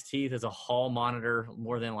cut his teeth as a hall monitor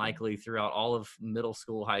more than likely throughout all of middle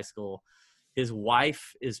school, high school. His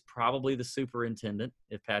wife is probably the superintendent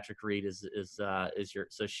if Patrick Reed is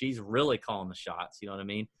so she's really calling the shots. You know what I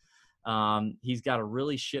mean? He's got a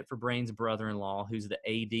really shit for brains brother-in-law who's the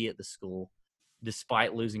AD at the school,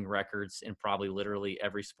 despite losing records in probably literally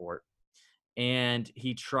every sport. And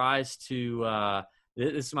he tries to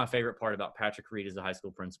this is my favorite part about Patrick Reed as a high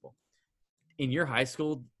school principal. In your high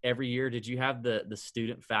school, every year, did you have the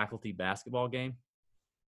student faculty basketball game?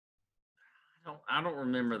 I don't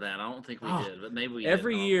remember that. I don't think we did, but maybe we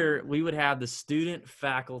every did. year we would have the students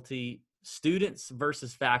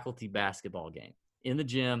versus faculty basketball game in the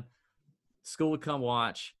gym. School would come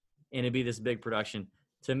watch, and it'd be this big production.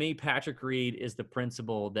 To me, Patrick Reed is the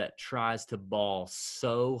principal that tries to ball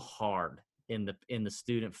so hard in the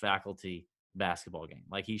student faculty basketball game.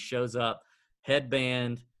 Like he shows up,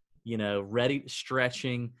 headband, ready,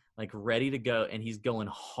 stretching, like ready to go, and he's going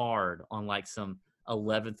hard on like some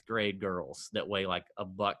 11th grade girls that weigh like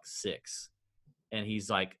 $106, and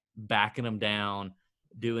he's like backing them down,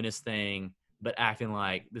 doing his thing, but acting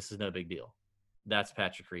like this is no big deal. That's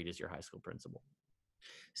Patrick Reed as your high school principal.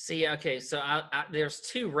 See, okay, so there's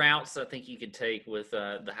two routes I think you could take with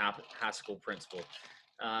the high school principal.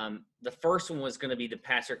 The first one was going to be the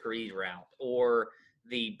Patrick Reed route or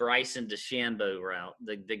the Bryson DeChambeau route,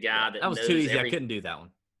 the guy that was knows too easy. I couldn't do that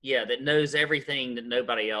one. that knows everything that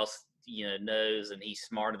nobody else knows, and he's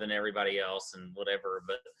smarter than everybody else and whatever.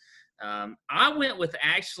 But I went with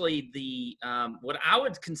actually the what I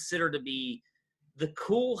would consider to be the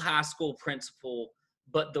cool high school principal,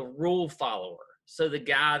 but the rule follower. So the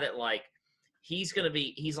guy that like he's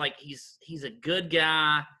a good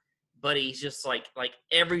guy, but he's just like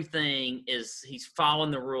everything is he's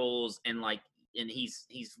following the rules, and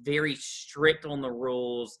he's very strict on the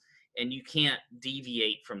rules, and you can't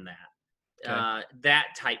deviate from that. Okay. That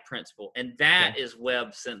type principal, and that is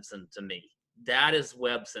Webb Simpson to me. That is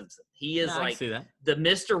Webb Simpson. He is I see that. the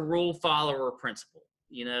Mr. Rule Follower principal.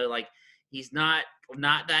 He's not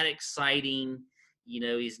that exciting.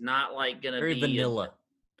 He's not like gonna Very be vanilla.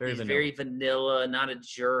 very vanilla, not a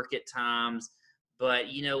jerk at times.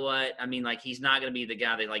 But you know what? I mean, like, he's not going to be the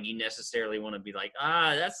guy that like you necessarily want to be like,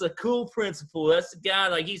 that's the cool principal. That's the guy.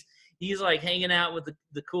 Like he's like hanging out with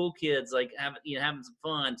the cool kids, like having some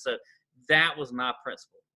fun. So that was my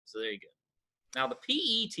principal. So there you go. Now the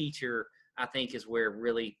PE teacher, I think, is where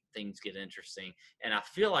really things get interesting, and I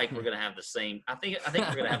feel like we're going to have the same. I think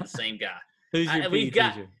we're going to have the same guy. Who's your PE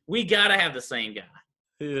teacher? We got to have the same guy.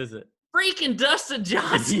 Who is it? Freaking Dustin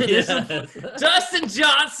Johnson. Yes. Dustin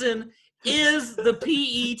Johnson is the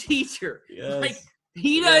PE teacher. Yes. Like,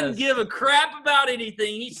 he doesn't give a crap about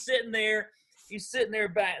anything. He's sitting there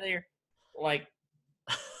back there, like,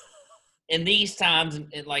 in these times,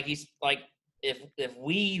 and like he's like, if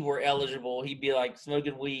we were eligible, he'd be like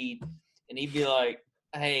smoking weed, and he'd be like,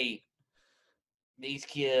 hey, these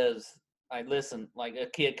kids, like, listen, like a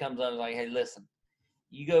kid comes up and is like, hey, listen,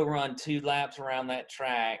 you go run 2 laps around that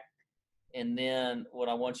track, and then what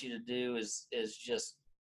I want you to do is just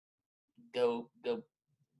go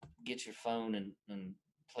get your phone and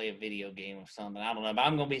play a video game or something. I don't know, but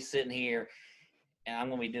I'm going to be sitting here, and I'm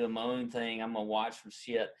going to be doing my own thing. I'm going to watch some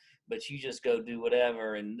shit, but you just go do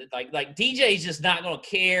whatever. And like DJ's just not going to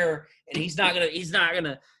care, and he's not going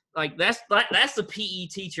to, like, that's the PE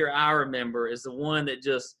teacher I remember is the one that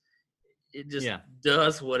just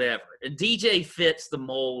does whatever. And DJ fits the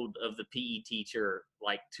mold of the PE teacher,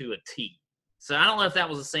 like, to a T. So I don't know if that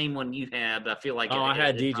was the same one you had, but I feel like I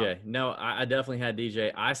had DJ. No, I definitely had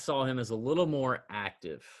DJ. I saw him as a little more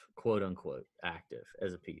active, quote unquote, active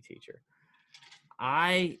as a PE teacher.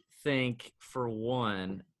 I think, for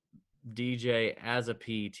one, DJ as a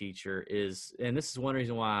PE teacher is, and this is one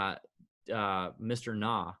reason why Mr.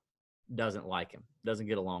 Nah doesn't like him, doesn't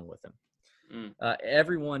get along with him.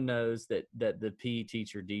 Everyone knows that the PE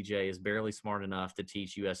teacher DJ is barely smart enough to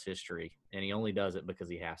teach U.S. history, and he only does it because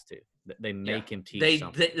he has to. They make him teach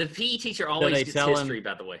something. The PE teacher always gets history,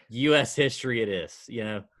 by the way. U.S. history it is,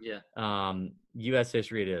 Yeah. U.S.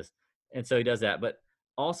 history it is. And so he does that. But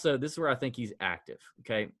also, this is where I think he's active,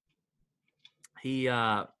 okay? He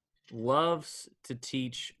loves to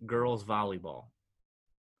teach girls volleyball,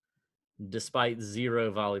 despite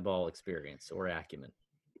 0 volleyball experience or acumen,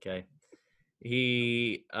 okay?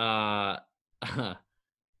 He does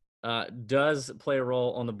play a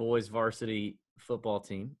role on the boys' varsity football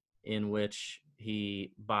team, in which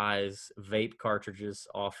he buys vape cartridges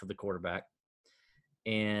off of the quarterback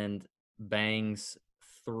and bangs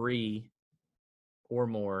 3 or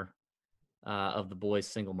more of the boys'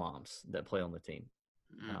 single moms that play on the team.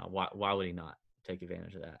 Why would he not take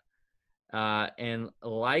advantage of that? And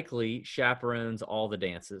likely chaperones all the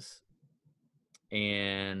dances,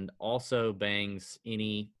 and also bangs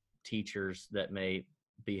any teachers that may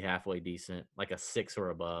be halfway decent, like a 6 or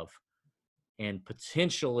above, and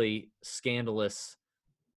potentially scandalous,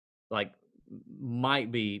 like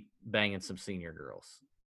might be banging some senior girls.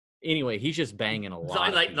 Anyway, he's just banging a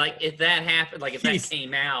lot. Like if that happened, like if that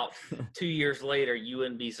came out 2 years later, you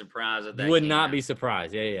wouldn't be surprised if that would not be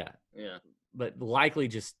surprised. Yeah. But likely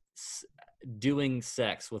just doing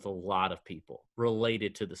sex with a lot of people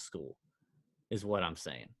related to the school is what I'm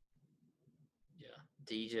saying. Yeah,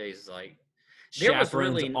 DJ's like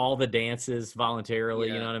chaperones all the dances voluntarily.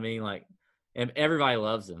 You know what I mean? Like, and everybody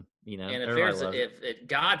loves him. You know, and if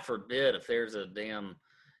God forbid, if there's a damn,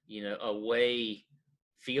 away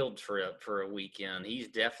field trip for a weekend, he's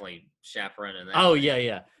definitely chaperoning that. Oh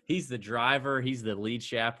yeah. He's the driver. He's the lead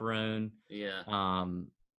chaperone. Yeah.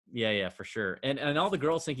 Yeah, for sure. And all the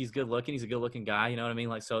girls think he's good looking. He's a good looking guy. You know what I mean?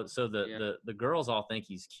 Like, so the girls all think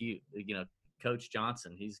he's cute. You know, Coach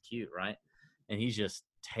Johnson, he's cute, right? And he's just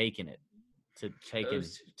taking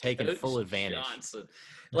full advantage. Johnson.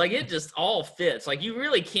 Like, it just all fits. Like, you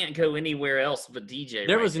really can't go anywhere else but DJ.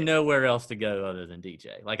 There was nowhere else to go other than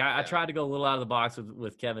DJ. Like, I tried to go a little out of the box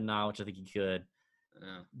with Kevin Na, which I think he could.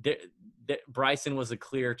 Bryson was a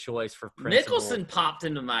clear choice for principal. Nicholson popped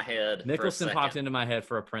into my head. Nicholson popped into my head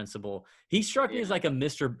for a principal. He struck me as like a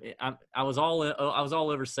Mr. I was all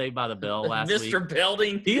over Saved by the Bell last week. Mr.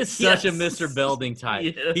 Belding. He is such a Mr. Belding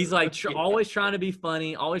type. Yes. He's like always trying to be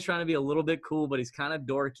funny, always trying to be a little bit cool, but he's kind of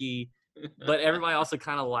dorky. But everybody also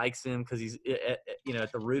kind of likes him because he's,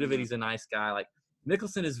 at the root of it, he's a nice guy. Like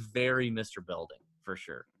Nicholson is very Mr. Belding for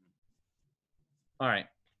sure. All right.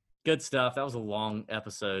 Good stuff. That was a long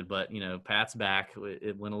episode, but, Pat's back.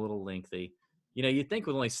 It went a little lengthy. You'd think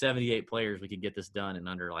with only 78 players we could get this done in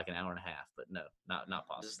under like an hour and a half, but no, not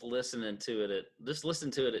possible. Just listen to it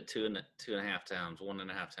at 2.5 times,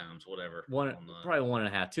 1.5 times, whatever. Probably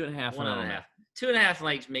 1.5, 2.5. 1.5.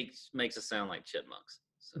 2.5 makes us sound like chipmunks.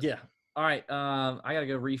 So. Yeah. All right. I got to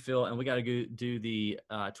go refill, and we got to go do the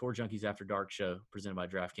Tour Junkies After Dark show presented by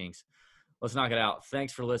DraftKings. Let's knock it out.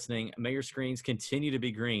 Thanks for listening. May your screens continue to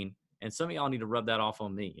be green. And some of y'all need to rub that off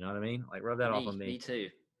on me. You know what I mean? Like, rub that off on me. Me too.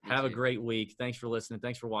 Have a great week. Thanks for listening.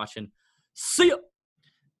 Thanks for watching. See ya.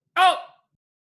 Oh!